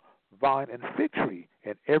own vine and fig tree,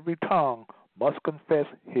 and every tongue must confess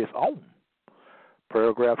his own.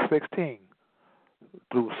 Paragraph 16.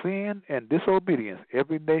 Through sin and disobedience,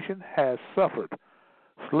 every nation has suffered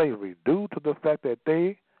slavery due to the fact that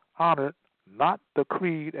they honored not the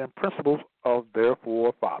creed and principles of their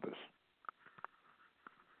forefathers.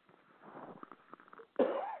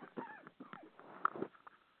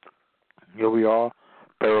 Here we are,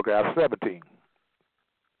 paragraph 17,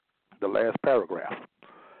 the last paragraph.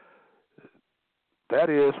 That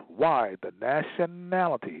is why the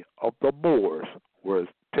nationality of the Moors was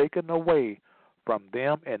taken away from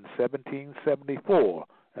them in 1774,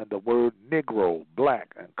 and the word Negro,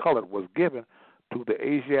 black, and colored was given to the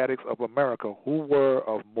Asiatics of America who were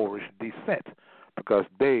of Moorish descent, because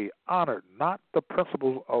they honored not the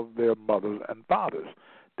principles of their mothers and fathers.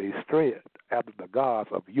 They strayed after the gods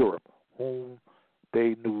of Europe, whom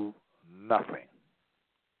they knew nothing.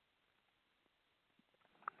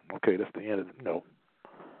 Okay, that's the end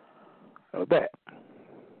of that.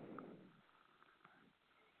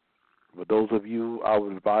 For those of you, I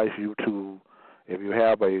would advise you to, if you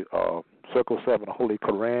have a Circle 7 Holy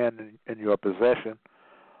Quran in your possession,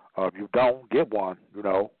 if you don't, get one, you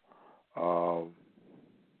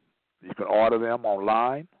can order them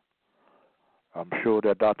online. I'm sure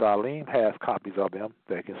that Dr. Alim has copies of them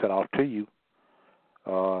that he can send off to you.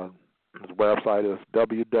 His website is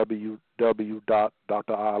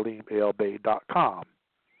www.dralimlbay.com.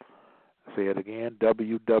 Say it again,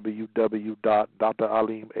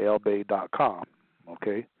 www.dralimlbay.com.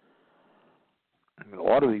 Okay? You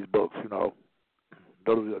order these books,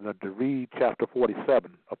 to read chapter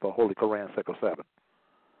 47 of the Holy Quran, Second 7.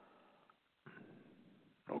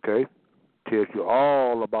 Okay? Tells you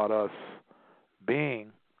all about us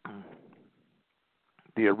being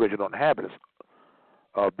the original inhabitants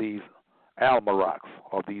of these Almaraks,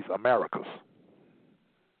 of these Americas.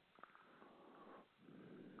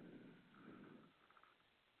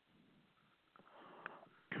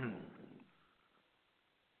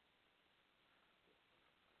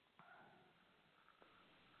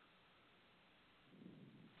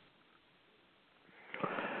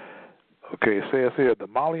 Okay, it says here the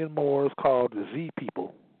Malian Moors called the Z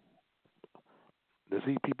people. The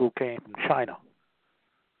Z people came from China.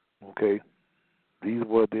 Okay, these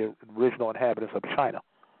were the original inhabitants of China,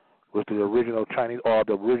 was the original Chinese or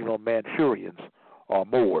the original Manchurians or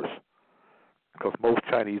Moors, because most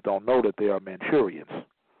Chinese don't know that they are Manchurians,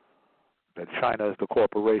 that China is the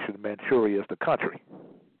corporation, Manchuria is the country.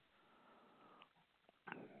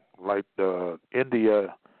 Like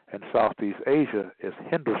India and Southeast Asia is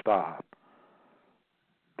Hindustan.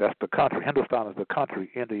 That's the country. Hindustan is the country.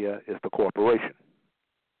 India is the corporation.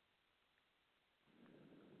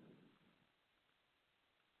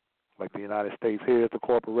 Like the United States here is the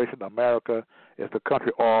corporation. America is the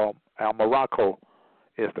country. Or Morocco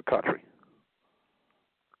is the country.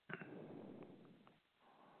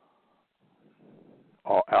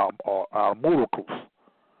 Or Murukus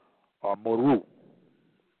or Muru.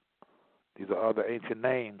 These are other ancient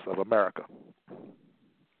names of America.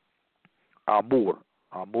 Amur,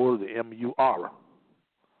 the M-U-R.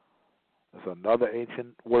 It's another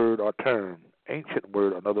ancient word or term. Ancient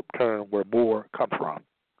word, another term where Moor comes from.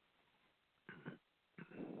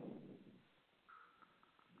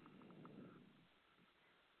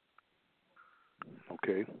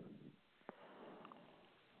 Okay.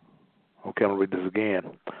 Okay, I'm going to read this again.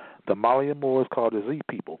 The Malian Moors, called the Z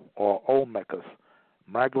people, or Olmecs,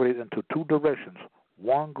 migrated into two directions.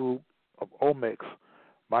 One group of Olmecs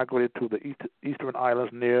migrated to the eastern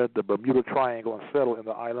islands near the Bermuda Triangle and settled in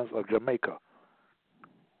the islands of Jamaica,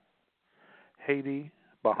 Haiti,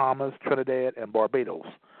 Bahamas, Trinidad, and Barbados.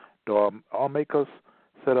 The Olmecs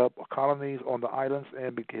set up colonies on the islands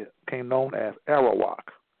and became known as Arawak.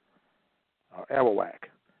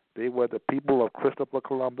 They were the people of Christopher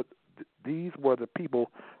Columbus. These were the people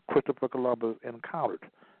Christopher Columbus encountered.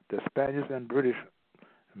 The Spaniards and British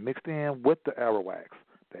mixed in with the Arawaks.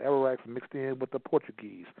 The Arawaks mixed in with the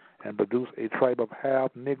Portuguese and produced a tribe of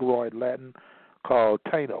half Negroid Latin called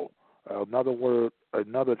Taino.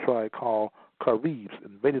 Another tribe called Caribs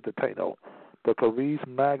invaded the Taino. The Caribs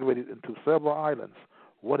migrated into several islands,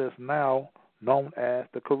 what is now known as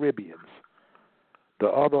the Caribbeans. The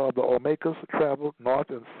other of the Olmecas traveled north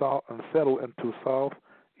and south and settled into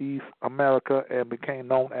Southeast America and became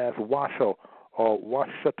known as Washo or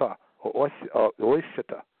Washita or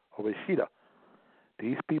Oishita.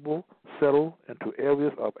 These people settled into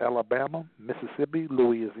areas of Alabama, Mississippi,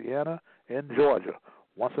 Louisiana, and Georgia.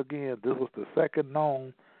 Once again, this was the second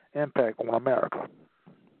known impact on America.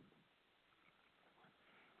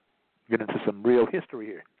 Get into some real history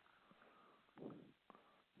here.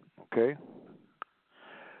 Okay?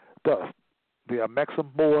 Thus, the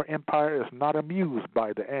Mexican-Boer Empire is not amused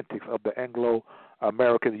by the antics of the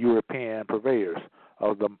Anglo-American European purveyors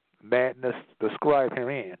of the madness described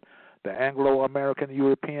herein. The Anglo-American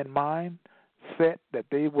European mind said that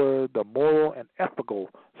they were the moral and ethical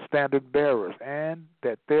standard bearers and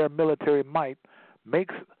that their military might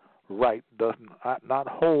makes right does not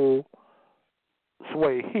hold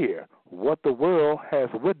sway here. What the world has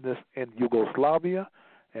witnessed in Yugoslavia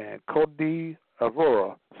and Cote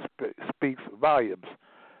d'Ivoire speaks volumes.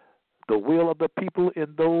 The will of the people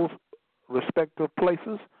in those respective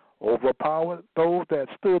places overpowered those that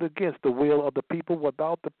stood against the will of the people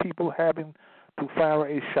without the people having to fire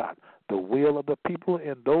a shot. The will of the people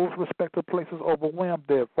in those respective places overwhelmed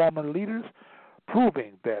their former leaders,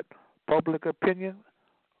 proving that public opinion,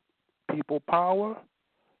 people power,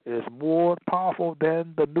 is more powerful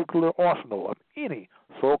than the nuclear arsenal of any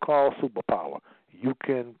so-called superpower. You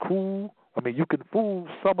can fool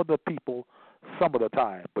some of the people some of the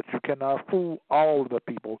time, but you cannot fool all of the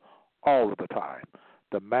people all of the time.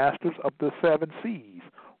 The masters of the 7 seas,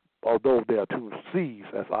 although there are 2 seas,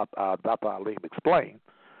 as Dr. Alim explained,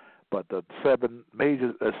 but the 7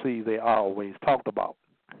 major seas they are always talked about.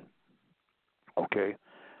 Okay,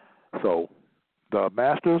 so the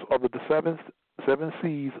masters of the seven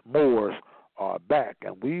seas, Moors, are back,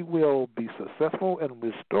 and we will be successful in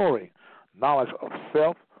restoring knowledge of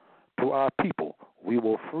self to our people. We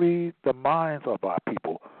will free the minds of our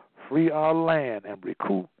people, free our land, and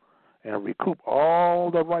recoup all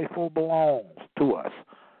the rightful belongs to us.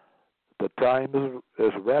 The time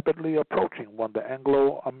is rapidly approaching when the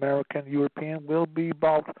Anglo-American European will be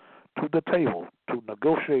brought to the table to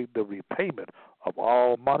negotiate the repayment of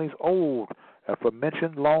all monies owed,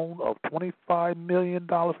 aforementioned loan of $25 million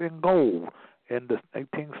in gold in the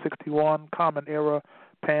 1861 Common Era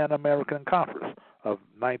Pan American Conference of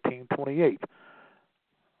 1928,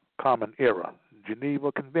 Common Era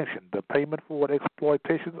Geneva Convention, the payment for the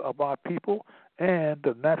exploitation of our people and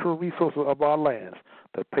the natural resources of our lands,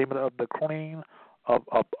 the payment of the clean of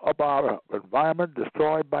our environment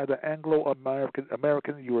destroyed by the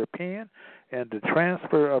Anglo-American European, and the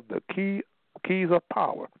transfer of the keys of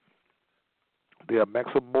power. The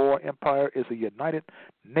Maxim Moor Empire is a united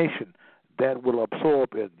nation that will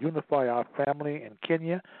absorb and unify our family in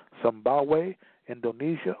Kenya, Zimbabwe,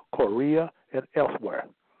 Indonesia, Korea, and elsewhere.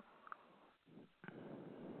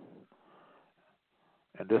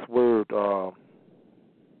 And this word,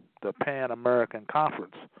 the Pan American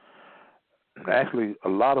Conference, actually, a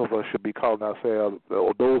lot of us should be calling ourselves,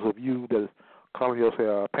 or those of you that calling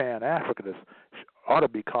yourselves Pan Africanists, ought to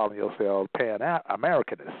be calling yourselves Pan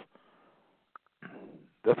Americanists.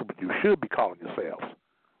 That's what you should be calling yourselves.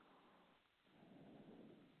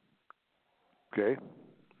 Okay?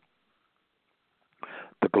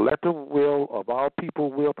 The collective will of our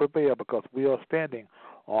people will prevail because we are standing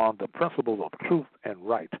on the principles of truth and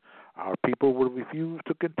right. Our people will refuse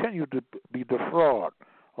to continue to be defrauded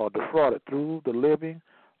through the living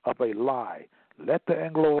of a lie. Let the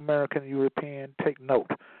Anglo-American European take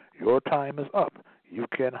note. Your time is up. You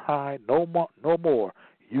can hide no more.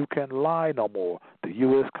 You can lie no more. The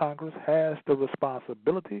U.S. Congress has the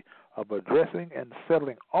responsibility of addressing and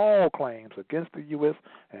settling all claims against the U.S.,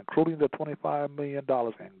 including the $25 million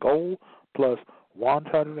in gold plus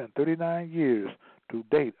 139 years to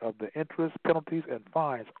date of the interest, penalties, and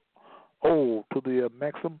fines owed to the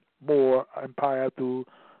Maxim Moor Empire through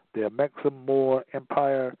the Maxim Moor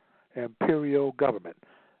Empire imperial government.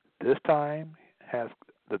 The time has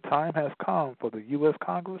come for the U.S.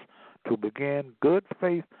 Congress to begin good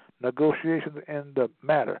faith negotiations in the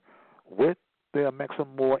matter with the Maxim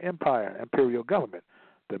Moor Empire imperial government.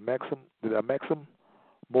 The Maxim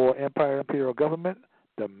Moor Empire imperial government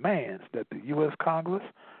demands that the U.S. Congress,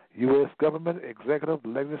 U.S. government, executive,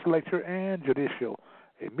 legislature, and judicial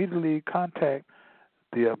immediately contact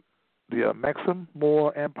the Maxim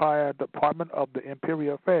Moor Empire Department of the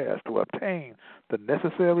Imperial Affairs to obtain the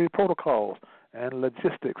necessary protocols and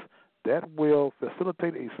logistics that will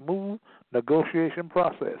facilitate a smooth negotiation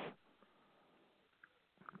process.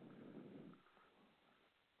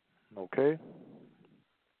 Okay?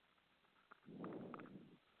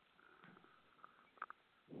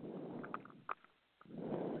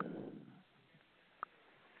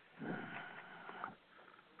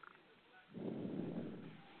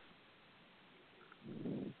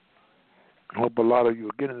 I hope a lot of you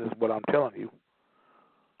are getting this, what I'm telling you,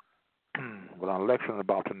 what I'm lecturing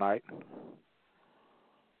about tonight.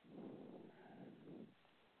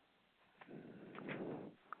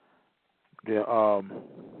 Yeah,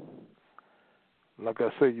 like I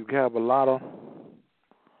say, you have a lot of,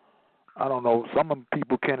 I don't know, some of the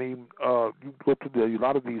people can't even, you go to a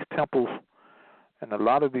lot of these temples, and a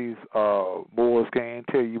lot of these Moors can't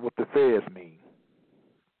tell you what the fairs mean.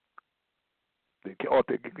 They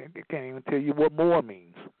can't even tell you what Moor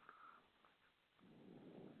means.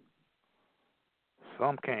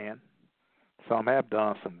 Some can. Some have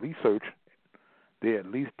done some research. They at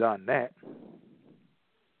least done that.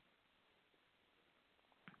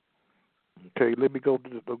 Okay, let me go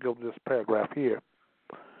to this paragraph here.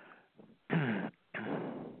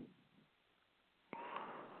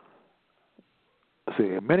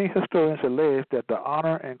 See, many historians allege that the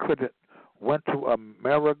honor and credit went to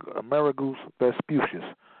Amerigus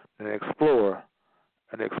Vespucius, an exploiter,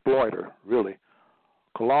 really.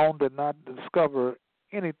 Cologne did not discover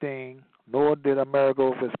anything, nor did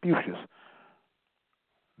Amerigo Vespucius,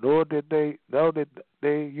 nor did they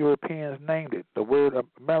Europeans named it. The word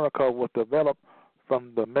America was developed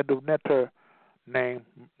from the Middle Netter name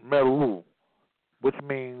Meru, which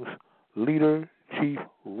means leader, chief,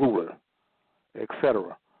 ruler,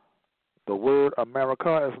 etc. The word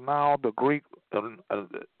America is now the Greek.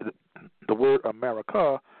 The word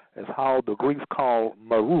America is how the Greeks call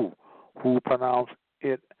Meru, who pronounce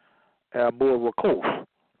it Amoricos,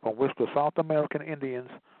 from which the South American Indians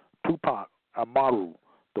Tupac Amaru.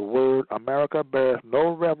 The word America bears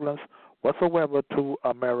no reference whatsoever to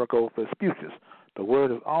Amerigo Vespucius. The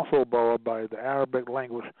word is also borrowed by the Arabic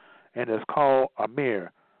language and is called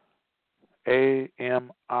Amir,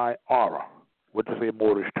 A-M-I-R, which is a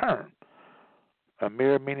Moorish term.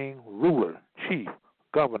 Amir meaning ruler, chief,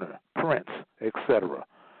 governor, prince, etc.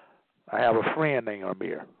 I have a friend named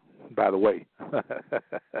Amir, by the way.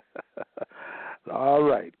 All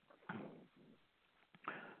right.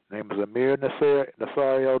 His name is Amir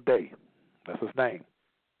Nasario Day. That's his name.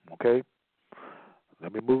 Okay?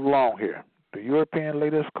 Let me move along here. The European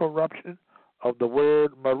latest corruption of the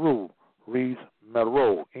word Meru reads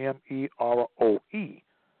Mero, M-E-R-O-E.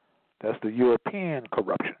 That's the European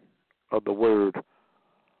corruption of the word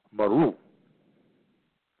Meru.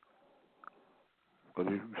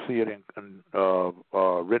 Because you see it written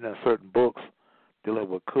in certain books dealing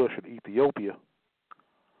with Kush and Ethiopia,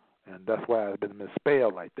 and that's why it's been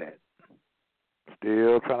misspelled like that.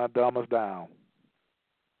 Still trying to dumb us down.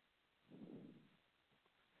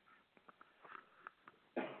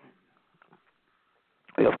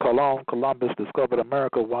 If Columbus discovered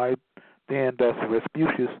America, why then does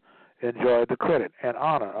Vespucius enjoy the credit and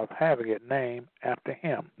honor of having it named after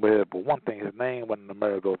him? Well, but one thing, his name wasn't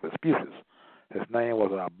Amerigo Vespucius. His name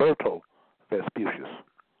was Alberto Vespucius.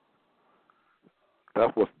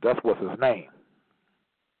 That was his name.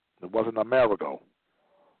 It wasn't Amerigo.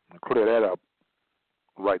 I'll clear that up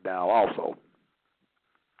right now also.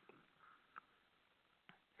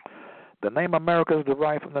 The name America is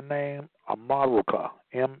derived from the name Amaruka,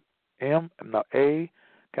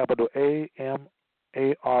 capital A-M-A-R-U-K-R,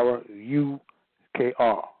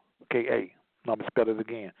 K-A. Let me spell it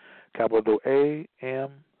again. Capital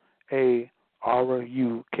A-M-A-R-U-K-A,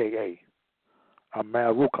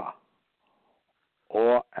 Amaruka,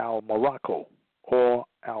 or Al-Morocco, or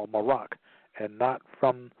Al-Maroc, and not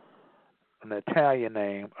from an Italian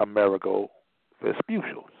name, Amerigo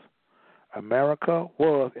Vespucius. America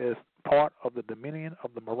was as part of the dominion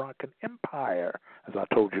of the Moroccan Empire, as I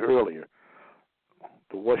told you earlier.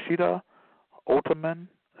 The Washita, Ottoman,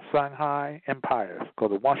 Shanghai empires.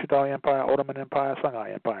 Because the Washita Empire, Ottoman Empire,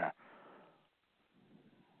 Shanghai Empire.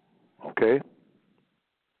 Okay?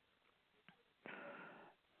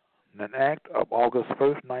 An act of August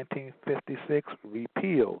 1st, 1956,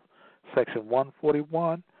 repealed Section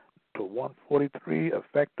 141 to 143,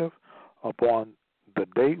 effective upon the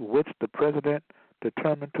date which the President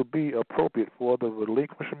determined to be appropriate for the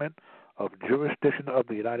relinquishment of jurisdiction of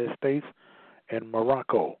the United States in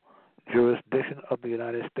Morocco. Jurisdiction of the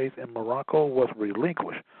United States in Morocco was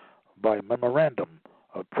relinquished by memorandum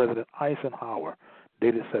of President Eisenhower,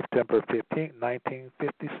 dated September 15,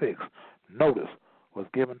 1956. Notice was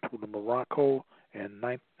given to the Morocco in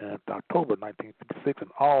October 1956,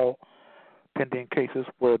 and all pending cases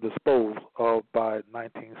were disposed of by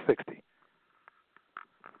 1960.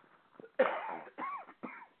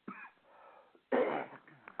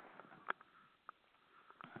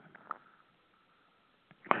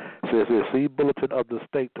 Says here, see bulletin of the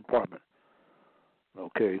State Department.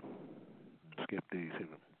 Okay, skip these here.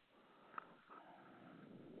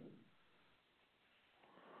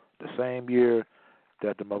 The same year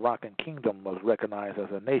that the Moroccan Kingdom was recognized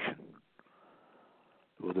as a nation,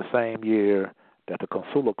 it was the same year that the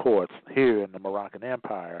consular courts here in the Moroccan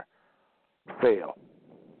Empire fell.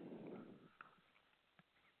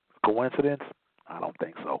 Coincidence? I don't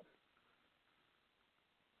think so.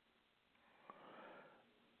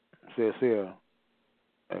 It says here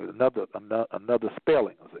another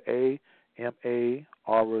spelling. It's A-M-A-R-U-C-A.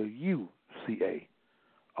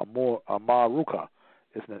 Amaruka.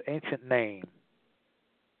 It's an ancient name.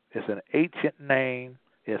 It's an ancient name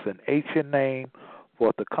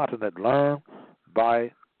for the continent learned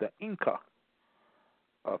by the Inca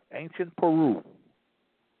of ancient Peru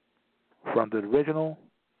from the original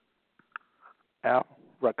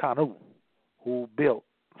Africanu who built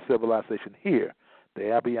civilization here. The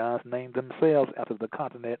Abians named themselves after the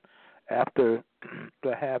continent after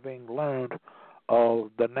having learned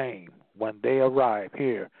of the name when they arrived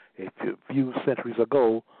here a few centuries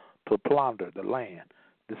ago to plunder the land.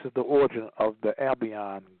 This is the origin of the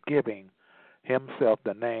Albion giving himself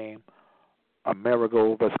the name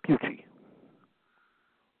Amerigo Vespucci.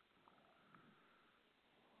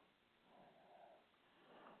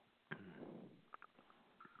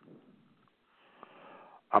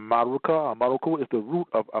 Amaruco is the root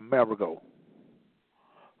of Amerigo.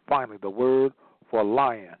 Finally, the word for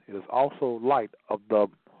lion is also light of the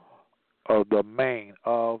mane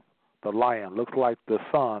of the lion. Looks like the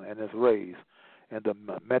sun and its rays. And the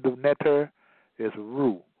meduneter is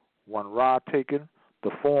Ru, one Ra taken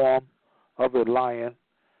the form of a lion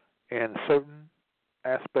in certain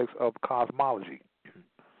aspects of cosmology.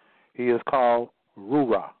 He is called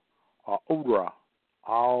Rura or Udra,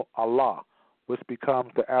 Allah, which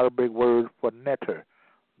becomes the Arabic word for netter,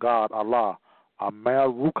 God, Allah.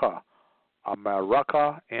 Amaruka,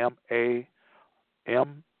 M-A-R-A-K-A,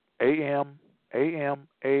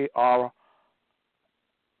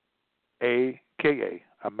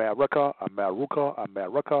 America,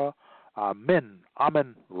 Amin,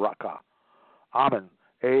 Raka. Amin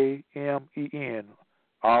Amenraka.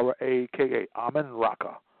 Amen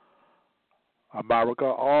Raka. America,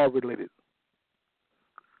 all related.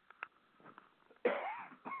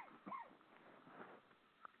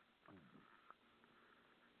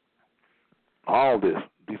 All this.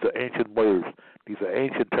 These are ancient words. These are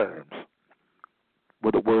ancient terms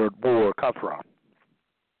where the word Moor comes from.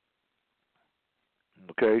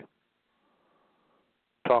 Okay?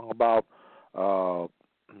 Talking about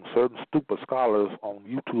certain stupid scholars on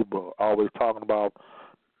YouTube are always talking about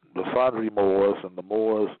the Sundry Moors and the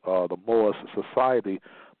Moors society.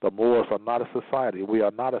 The Moors are not a society. We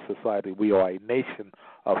are not a society. We are a nation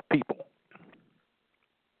of people.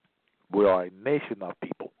 We are a nation of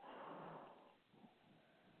people.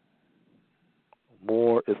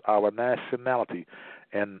 Moor is our nationality,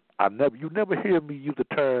 and you never hear me use the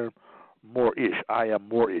term Moorish. I am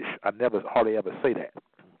Moorish. I never hardly ever say that.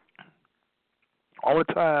 Only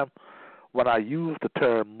time when I use the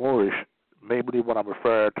term Moorish, maybe when I'm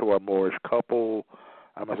referring to a Moorish couple,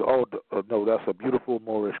 I might say, no, that's a beautiful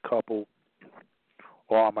Moorish couple,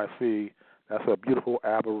 or I might say that's a beautiful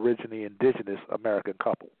Aborigine Indigenous American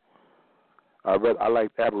couple. I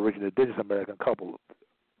like Aborigine Indigenous American couple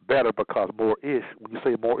better because Moorish, when you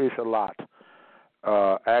say Moorish a lot,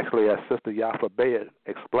 actually, as Sister Yafa Bey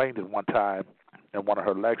explained it one time in one of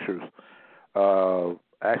her lectures,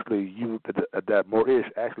 actually that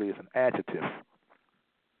Moorish actually is an adjective,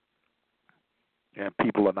 and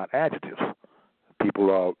people are not adjectives. People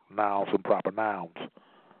are nouns and proper nouns.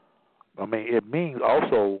 I mean, it means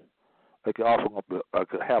also, it can also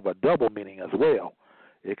could have a double meaning as well.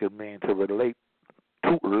 It could mean relating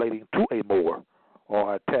to a Moor,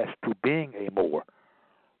 or attached to being a Moor.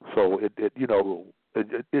 So it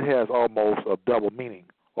has almost a double meaning,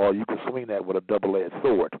 or you can swing that with a double-edged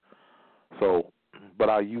sword. So, but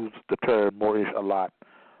I use the term Moorish a lot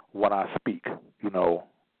when I speak,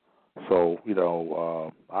 So,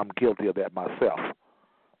 I'm guilty of that myself.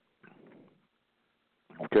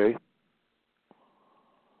 Okay?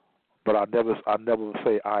 But I never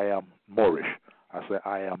say I am Moorish. I say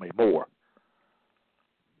I am a Moor.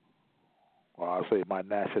 Or I say my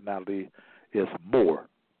nationality is Moor,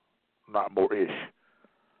 not Moorish.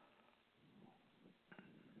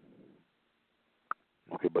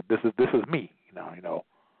 Okay, but this is me,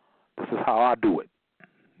 This is how I do it,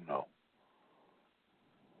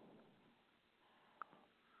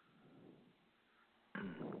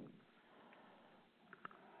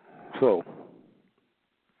 So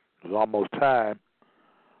it's almost time,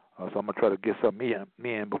 so I'm gonna try to get some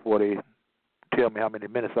in before they tell me how many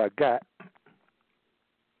minutes I got.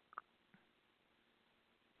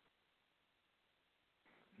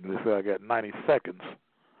 They say I got 90 seconds.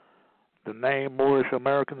 The name Moorish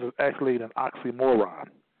Americans is actually an oxymoron,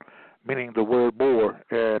 meaning the word Moor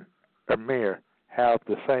and Amir have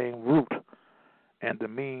the same root, and the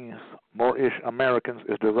means Moorish Americans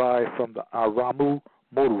is derived from the Aramu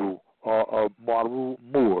Muru, or Maru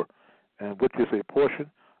Moor, and which is a portion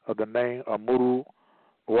of the name Amuru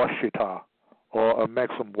Washita, or a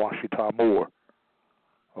Maxim Washita Moor.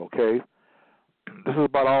 Okay? This is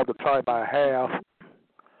about all the time I have,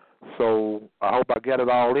 so I hope I get it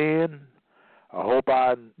all in. I hope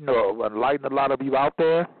I enlighten a lot of you out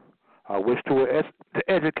there. I wish to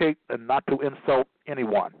educate and not to insult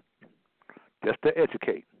anyone, just to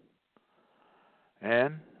educate.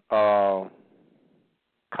 And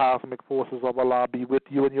cosmic forces of Allah be with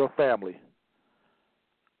you and your family.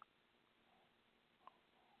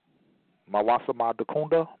 Mawasama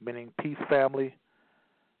Dakunda, meaning peace, family,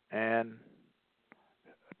 and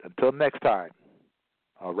until next time.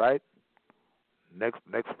 All right? Next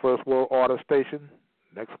First World Order station,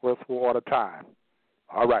 next First World Order time.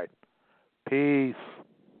 All right. Peace.